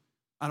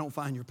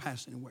your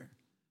pass anywhere.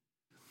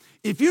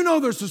 If you know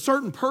there's a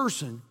certain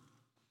person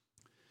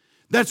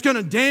that's going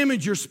to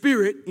damage your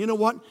spirit, you know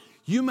what?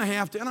 You may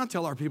have to, and I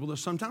tell our people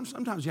this sometimes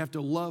you have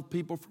to love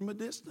people from a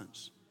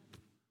distance.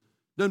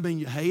 Doesn't mean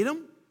you hate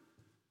them.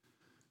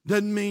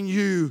 Doesn't mean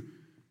you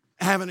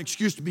have an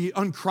excuse to be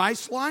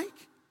unchristlike.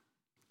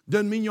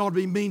 Doesn't mean you ought to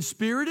be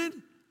mean-spirited.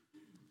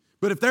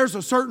 But if there's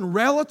a certain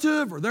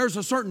relative or there's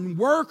a certain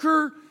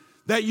worker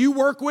that you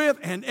work with,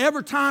 and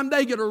every time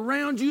they get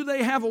around you,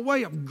 they have a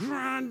way of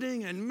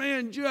grinding, and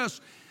man,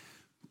 just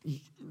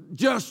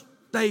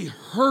they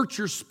hurt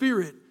your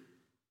spirit,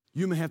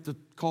 you may have to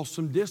cause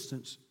some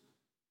distance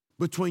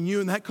between you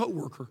and that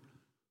coworker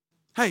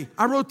Hey,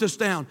 I wrote this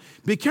down.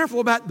 Be careful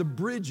about the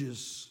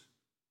bridges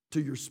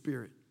to your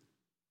spirit.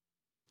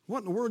 What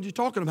in the world are you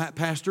talking about,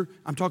 Pastor?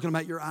 I'm talking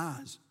about your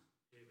eyes.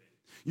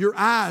 Your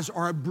eyes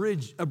are a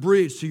bridge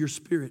to your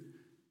spirit.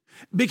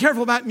 Be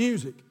careful about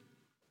music.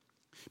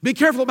 Be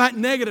careful about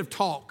negative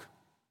talk.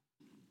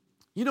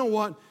 You know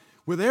what?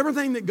 With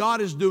everything that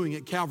God is doing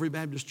at Calvary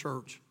Baptist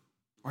Church,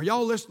 are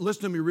y'all listening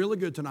to me really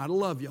good tonight? I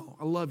love y'all.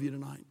 I love you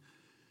tonight.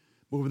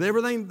 But with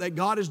everything that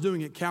God is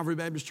doing at Calvary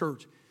Baptist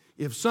Church,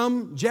 if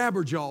some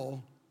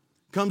jabberjaw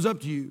comes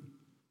up to you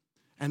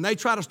and they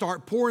try to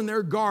start pouring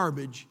their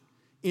garbage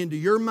into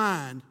your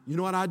mind, you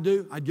know what I'd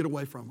do? I'd get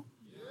away from them.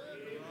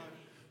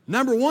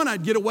 Number one,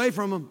 I'd get away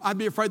from them. I'd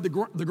be afraid the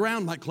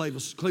ground might cleave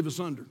us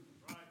under.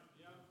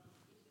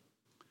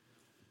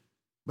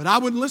 But I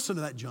wouldn't listen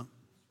to that junk.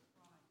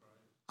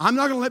 I'm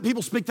not going to let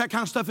people speak that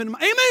kind of stuff into my...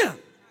 Amen!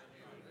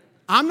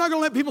 I'm not going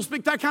to let people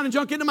speak that kind of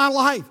junk into my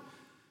life.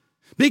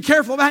 Be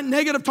careful about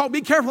negative talk.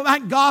 Be careful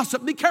about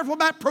gossip. Be careful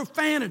about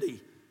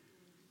profanity.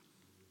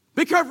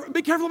 Be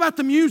careful about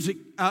the music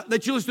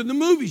that you listen to, the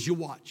movies you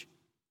watch,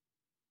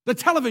 the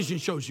television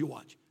shows you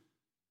watch.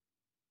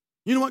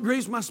 You know what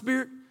grieves my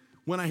spirit?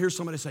 When I hear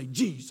somebody say,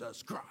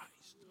 Jesus Christ.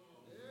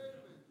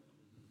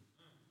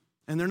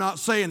 And they're not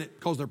saying it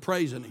because they're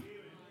praising Him.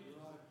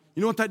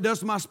 You know what that does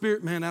to my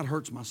spirit? Man, that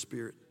hurts my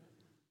spirit.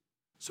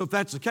 So if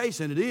that's the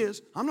case, and it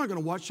is, I'm not going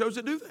to watch shows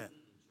that do that.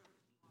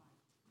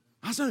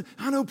 I said,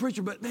 I know,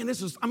 preacher, but man,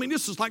 this is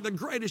like the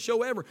greatest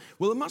show ever.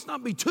 Well, it must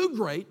not be too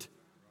great.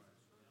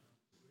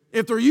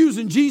 If they're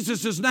using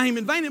Jesus' name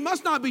in vain, it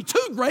must not be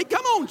too great.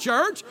 Come on,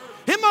 church.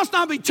 It must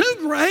not be too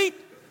great.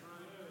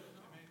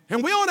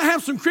 And we ought to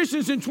have some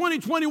Christians in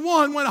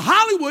 2021 when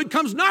Hollywood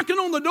comes knocking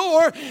on the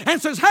door and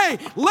says, hey,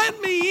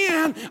 let me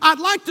in. I'd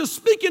like to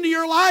speak into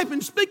your life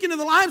and speak into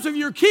the lives of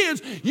your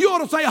kids. You ought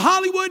to say,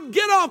 Hollywood,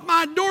 get off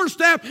my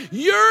doorstep.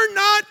 You're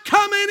not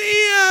coming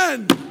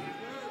in.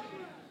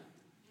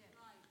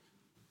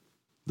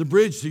 The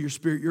bridge to your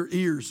spirit, your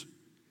ears,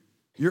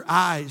 your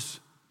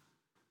eyes,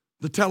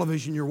 the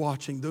television you're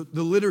watching,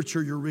 the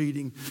literature you're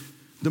reading,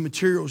 the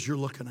materials you're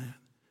looking at.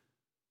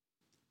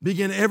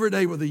 Begin every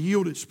day with a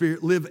yielded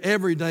spirit. Live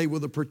every day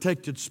with a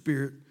protected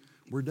spirit.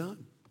 We're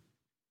done.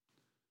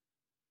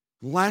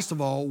 Last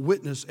of all,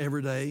 witness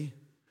every day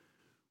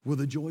with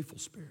a joyful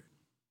spirit.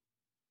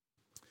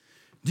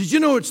 Did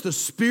you know it's the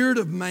spirit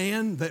of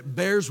man that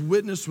bears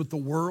witness with the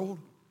world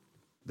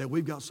that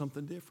we've got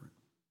something different?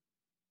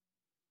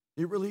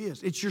 It really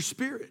is. It's your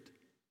spirit.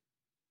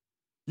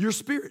 Your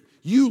spirit.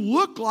 You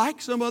look like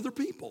some other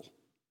people.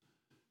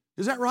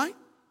 Is that right?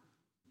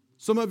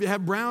 Some of you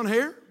have brown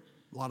hair.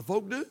 A lot of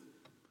folk do.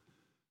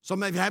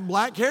 Some of you have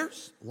black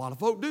hairs. A lot of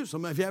folk do.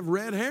 Some of you have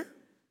red hair.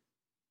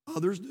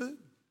 Others do.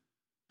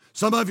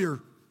 Some of you are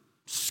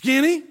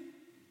skinny,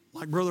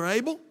 like Brother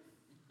Abel.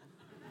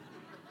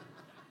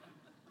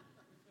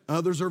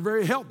 Others are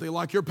very healthy,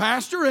 like your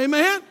pastor.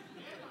 Amen?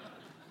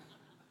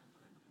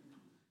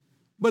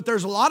 But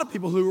there's a lot of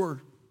people who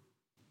are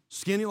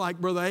skinny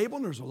like Brother Abel,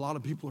 and there's a lot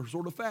of people who are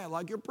sort of fat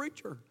like your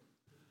preacher.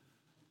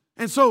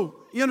 And so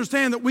you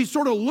understand that we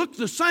sort of look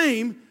the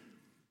same,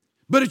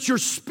 but it's your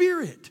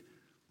spirit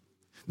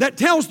that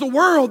tells the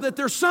world that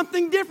there's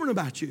something different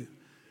about you.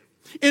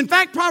 In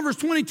fact, Proverbs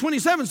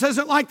 20:27 says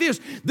it like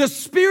this: the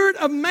spirit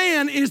of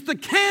man is the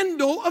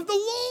candle of the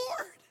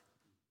Lord.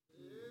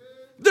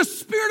 The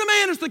spirit of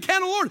man is the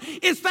candle of the Lord.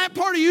 It's that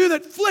part of you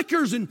that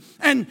flickers and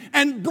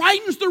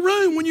brightens the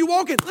room when you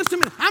walk in.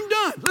 Listen to me. I'm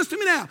done. Listen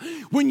to me now.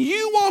 When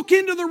you walk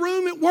into the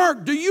room at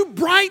work, do you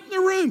brighten the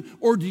room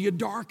or do you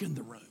darken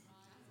the room?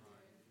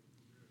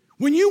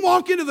 When you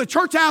walk into the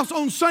church house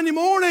on Sunday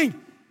morning,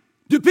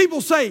 do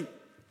people say,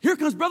 here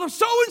comes brother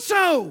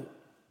so-and-so?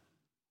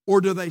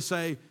 Or do they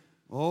say,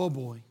 oh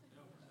boy,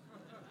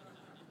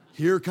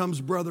 here comes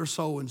brother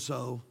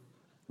so-and-so.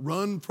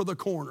 Run for the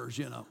corners,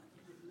 you know.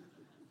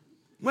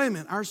 Wait a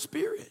minute, our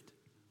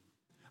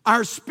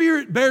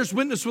spirit bears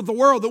witness with the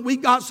world that we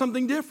got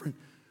something different.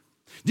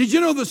 Did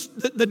you know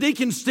the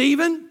deacon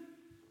Stephen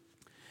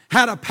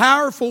had a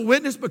powerful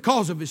witness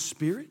because of his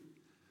spirit?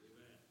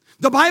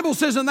 The Bible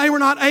says, and they were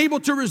not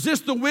able to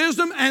resist the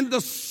wisdom and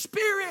the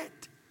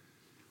spirit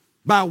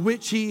by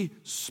which he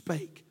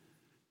spake.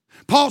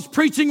 Paul's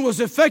preaching was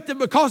effective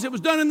because it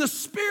was done in the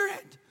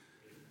spirit.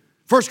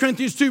 1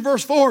 Corinthians 2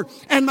 verse 4,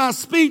 and my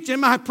speech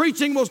and my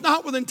preaching was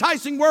not with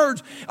enticing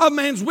words of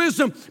man's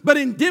wisdom, but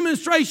in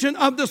demonstration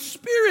of the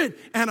Spirit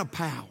and of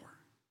power.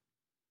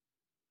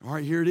 All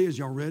right, here it is.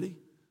 Y'all ready?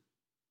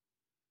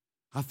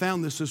 I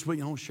found this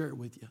week. I want to share it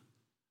with you.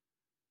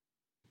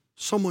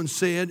 Someone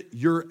said,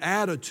 your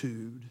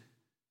attitude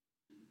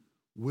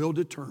will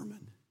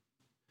determine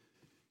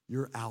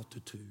your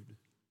altitude.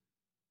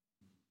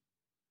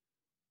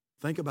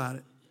 Think about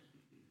it.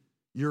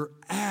 Your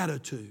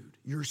attitude,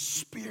 your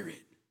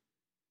spirit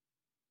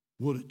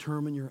will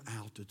determine your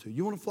altitude.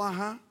 You want to fly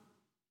high?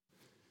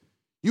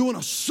 You want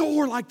to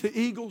soar like the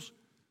eagles?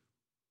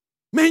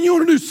 Man, you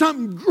want to do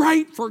something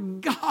great for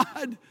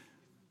God?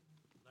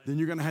 Then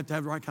you're going to have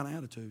the right kind of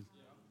attitude.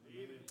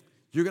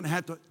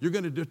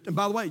 And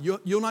by the way,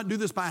 you'll not do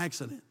this by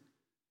accident.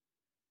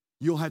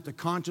 You'll have to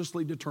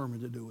consciously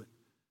determine to do it.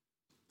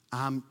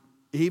 I'm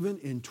even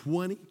in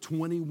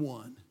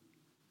 2021,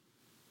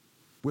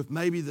 with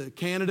maybe the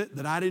candidate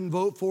that I didn't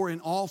vote for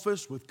in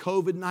office, with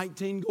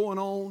COVID-19 going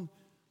on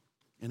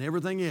and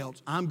everything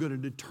else, I'm going to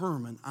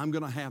determine I'm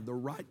going to have the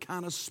right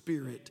kind of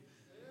spirit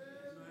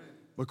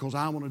because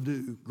I want to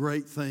do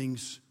great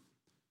things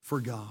for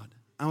God.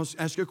 I want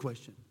to ask you a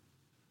question.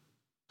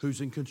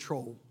 Who's in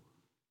control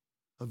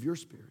of your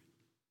spirit?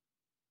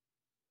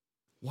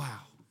 Wow.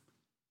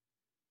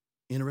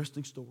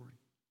 Interesting story.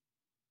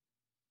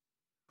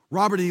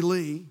 Robert E.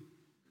 Lee,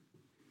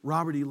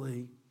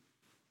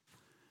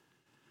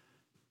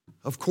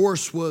 of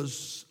course,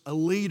 was a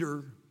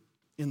leader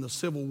in the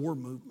Civil War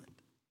movement.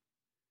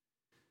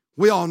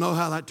 We all know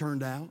how that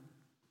turned out.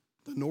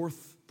 The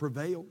North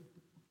prevailed.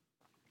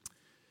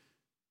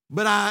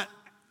 But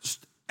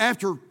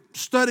after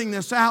studying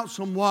this out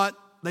somewhat,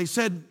 they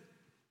said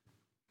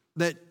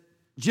that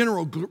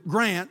General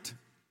Grant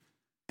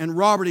and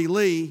Robert E.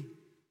 Lee,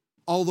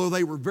 although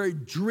they were very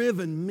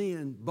driven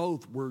men,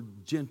 both were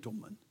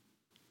gentlemen.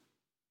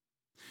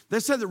 They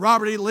said that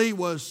Robert E. Lee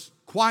was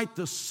quite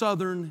the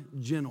Southern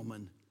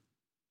gentleman.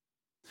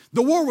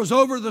 The war was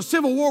over. The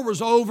Civil War was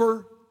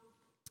over.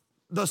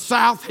 The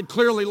South had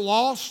clearly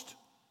lost.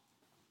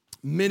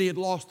 Many had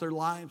lost their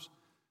lives.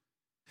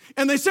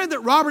 And they said that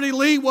Robert E.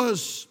 Lee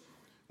was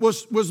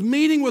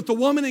meeting with a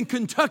woman in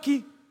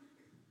Kentucky.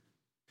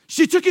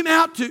 She took him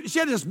out she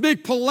had this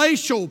big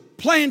palatial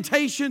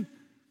plantation.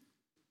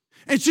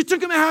 And she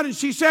took him out and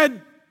she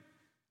said,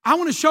 I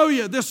want to show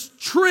you this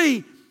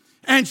tree.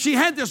 And she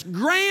had this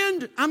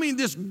grand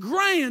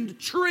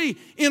tree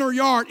in her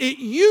yard. It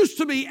used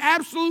to be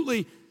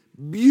absolutely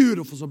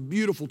beautiful. It's a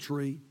beautiful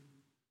tree.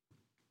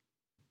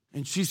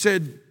 And she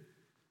said,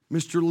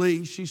 Mr.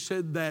 Lee, she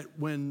said that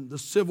when the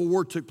Civil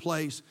War took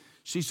place,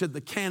 she said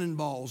the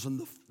cannonballs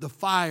and the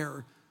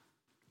fire,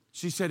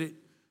 she said it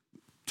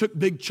took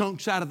big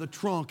chunks out of the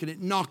trunk and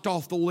it knocked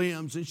off the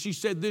limbs. And she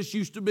said this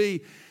used to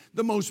be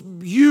the most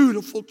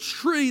beautiful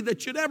tree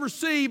that you'd ever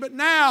see, but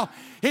now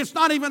it's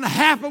not even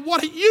half of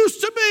what it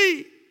used to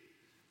be.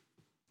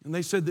 And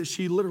they said that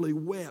she literally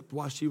wept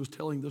while she was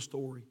telling the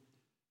story.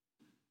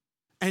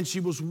 And she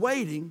was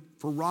waiting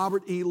for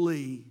Robert E.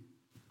 Lee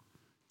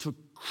to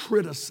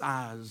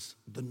criticize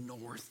the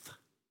North.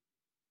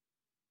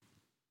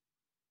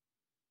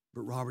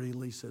 But Robert E.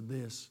 Lee said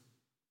this,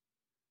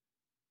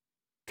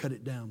 cut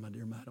it down, my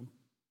dear madam,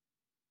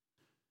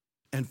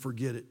 and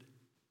forget it.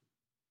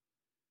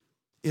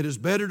 It is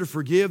better to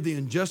forgive the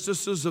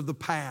injustices of the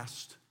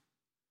past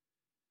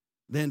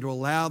than to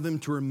allow them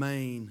to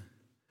remain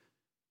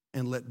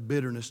and let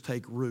bitterness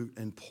take root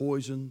and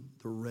poison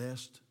the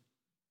rest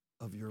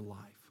of your life.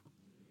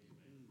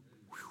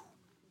 Whew.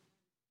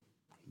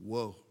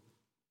 Whoa.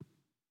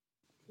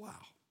 Wow.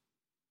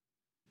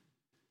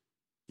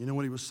 You know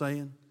what he was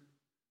saying?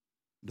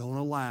 Don't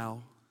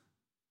allow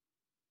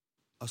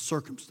a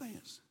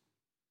circumstance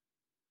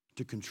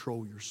to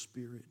control your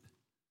spirit.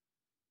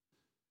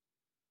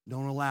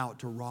 Don't allow it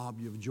to rob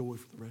you of joy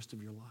for the rest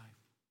of your life.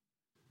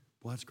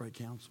 Well, that's great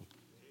counsel.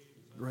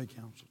 Great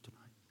counsel tonight.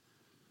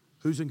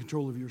 Who's in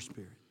control of your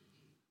spirit?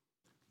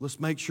 Let's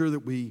make sure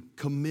that we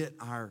commit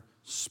our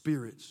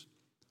spirits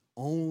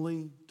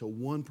only to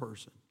one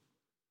person,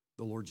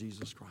 the Lord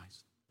Jesus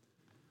Christ.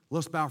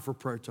 Let's bow for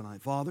prayer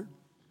tonight. Father,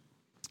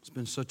 it's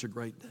been such a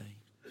great day.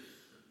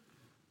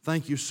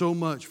 Thank you so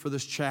much for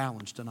this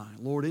challenge tonight.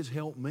 Lord, it's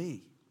helped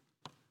me.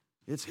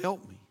 It's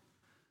helped me.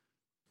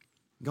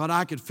 God,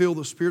 I could feel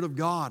the Spirit of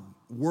God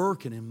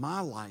working in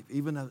my life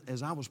even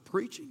as I was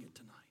preaching it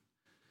tonight.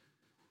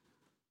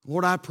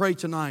 Lord, I pray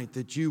tonight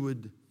that you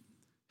would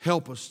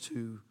help us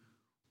to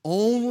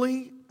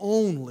only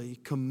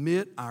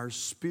commit our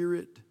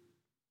spirit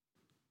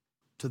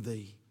to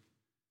Thee.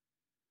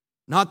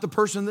 Not the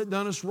person that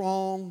done us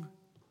wrong,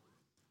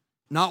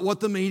 not what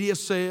the media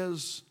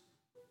says,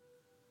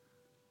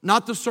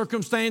 not the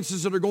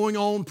circumstances that are going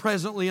on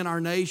presently in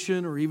our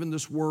nation or even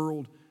this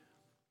world.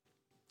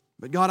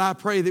 But God, I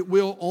pray that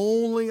we'll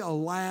only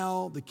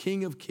allow the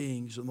King of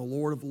Kings and the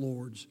Lord of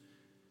Lords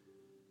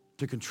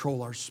to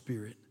control our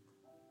spirit.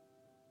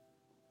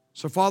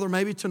 So, Father,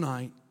 maybe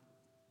tonight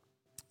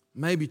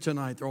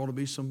there ought to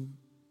be some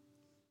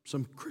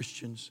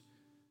Christians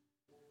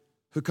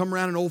who come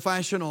around an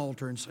old-fashioned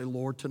altar and say,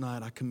 Lord,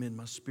 tonight I commend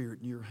my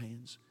spirit in your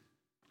hands.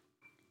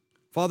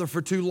 Father,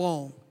 for too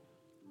long,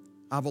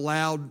 I've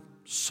allowed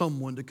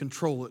someone to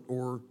control it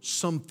or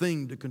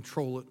something to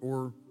control it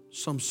or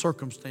some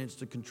circumstance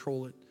to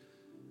control it.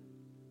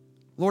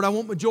 Lord, I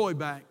want my joy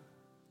back.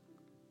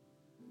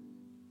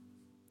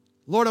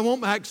 Lord, I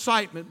want my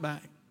excitement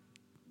back.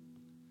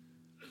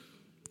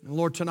 And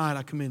Lord, tonight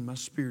I commend my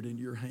spirit into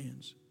your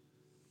hands.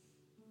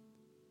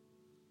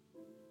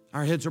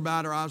 Our heads are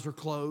bowed, our eyes are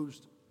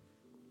closed.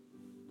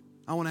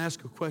 I want to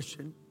ask a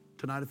question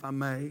tonight, if I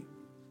may.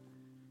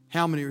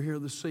 How many are here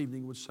this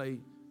evening would say,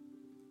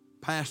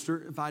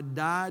 Pastor, if I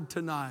died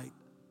tonight,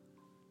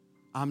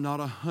 I'm not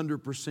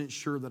 100%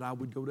 sure that I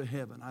would go to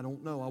heaven. I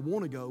don't know. I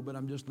want to go, but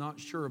I'm just not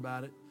sure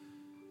about it.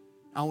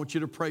 I want you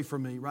to pray for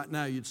me. Right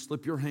now, you'd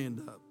slip your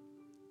hand up.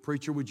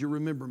 Preacher, would you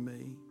remember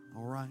me?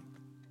 All right.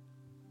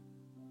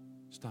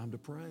 It's time to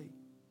pray.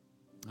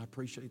 I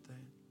appreciate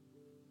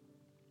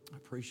that. I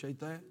appreciate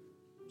that.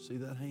 See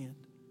that hand?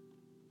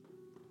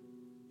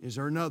 Is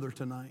there another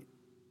tonight?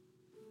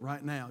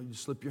 Right now, you'd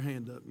slip your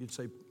hand up. You'd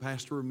say,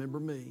 Pastor, remember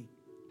me.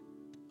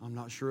 I'm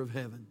not sure of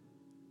heaven.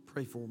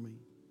 Pray for me.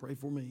 Pray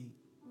for me.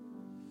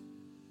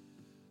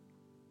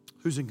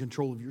 Who's in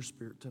control of your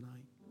spirit tonight?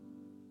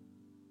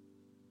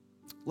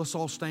 Let's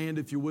all stand,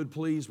 if you would,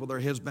 please, with our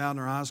heads bowed and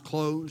our eyes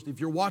closed. If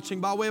you're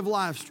watching by way of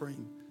live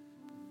stream,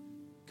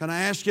 can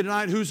I ask you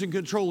tonight, who's in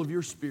control of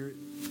your spirit?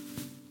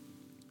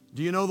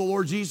 Do you know the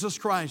Lord Jesus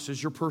Christ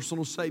as your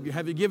personal Savior?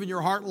 Have you given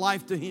your heart and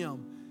life to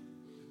Him?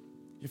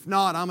 If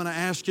not, I'm going to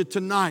ask you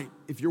tonight,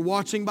 if you're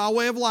watching by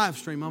way of live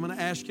stream, I'm going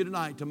to ask you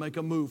tonight to make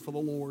a move for the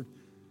Lord.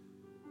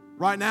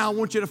 Right now, I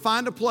want you to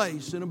find a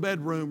place in a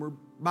bedroom or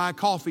by a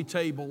coffee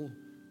table.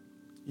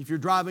 If you're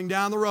driving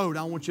down the road,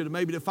 I want you to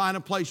maybe to find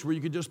a place where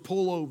you could just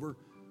pull over.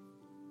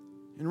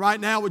 And right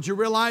now, would you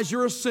realize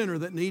you're a sinner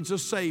that needs a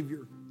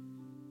Savior?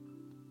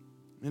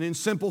 And in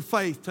simple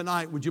faith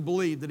tonight, would you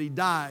believe that He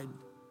died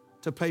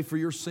to pay for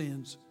your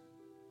sins?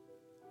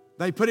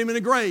 They put Him in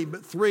a grave,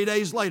 but 3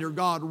 days later,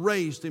 God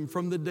raised Him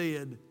from the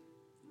dead.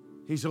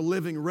 He's a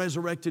living,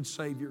 resurrected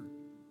Savior.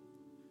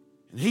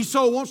 And He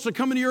so wants to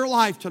come into your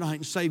life tonight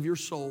and save your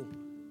soul.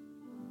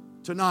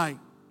 Tonight,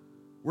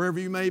 wherever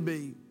you may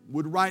be,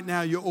 would right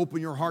now you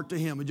open your heart to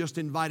Him and just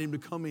invite Him to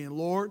come in.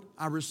 Lord,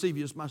 I receive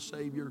You as my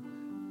Savior.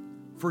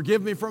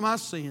 Forgive me for my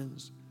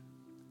sins.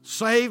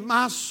 Save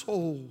my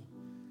soul.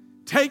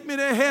 Take me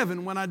to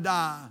heaven when I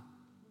die.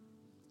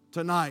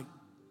 Tonight,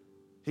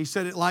 He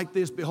said it like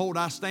this, Behold,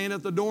 I stand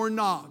at the door and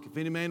knock. If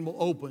any man will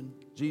open,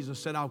 Jesus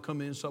said, I'll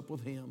come in and sup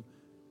with him.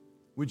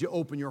 Would you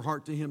open your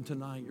heart to Him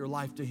tonight, your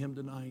life to Him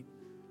tonight?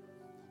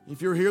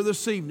 If you're here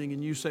this evening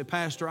and you say,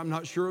 Pastor, I'm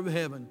not sure of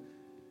heaven,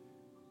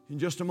 in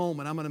just a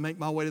moment, I'm going to make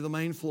my way to the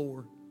main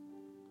floor.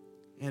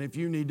 And if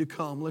you need to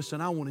come, listen,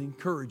 I want to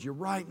encourage you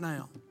right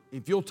now.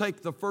 If you'll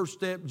take the first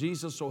step,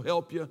 Jesus will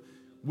help you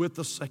with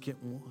the second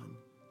one.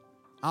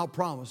 I'll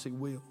promise He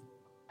will.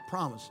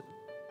 Promise it.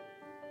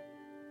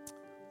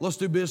 Let's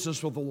do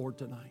business with the Lord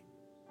tonight.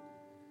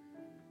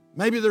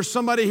 Maybe there's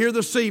somebody here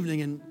this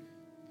evening and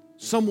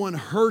someone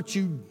hurt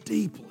you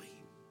deeply.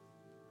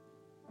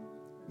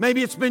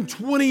 Maybe it's been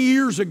 20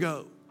 years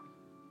ago,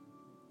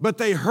 but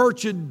they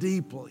hurt you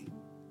deeply.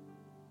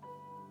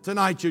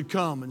 Tonight you'd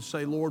come and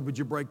say, Lord, would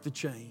You break the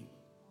chain?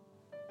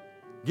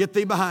 Get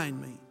Thee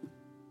behind me.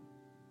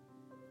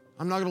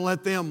 I'm not going to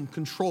let them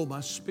control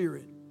my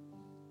spirit.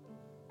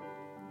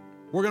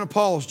 We're going to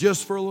pause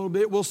just for a little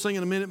bit. We'll sing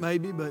in a minute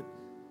maybe, but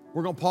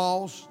we're going to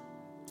pause.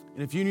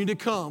 And if you need to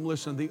come,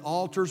 listen, the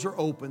altars are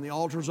open. The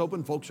altar's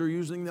open. Folks are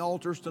using the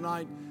altars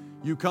tonight.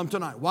 You come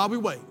tonight. While we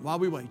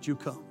wait, you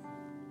come.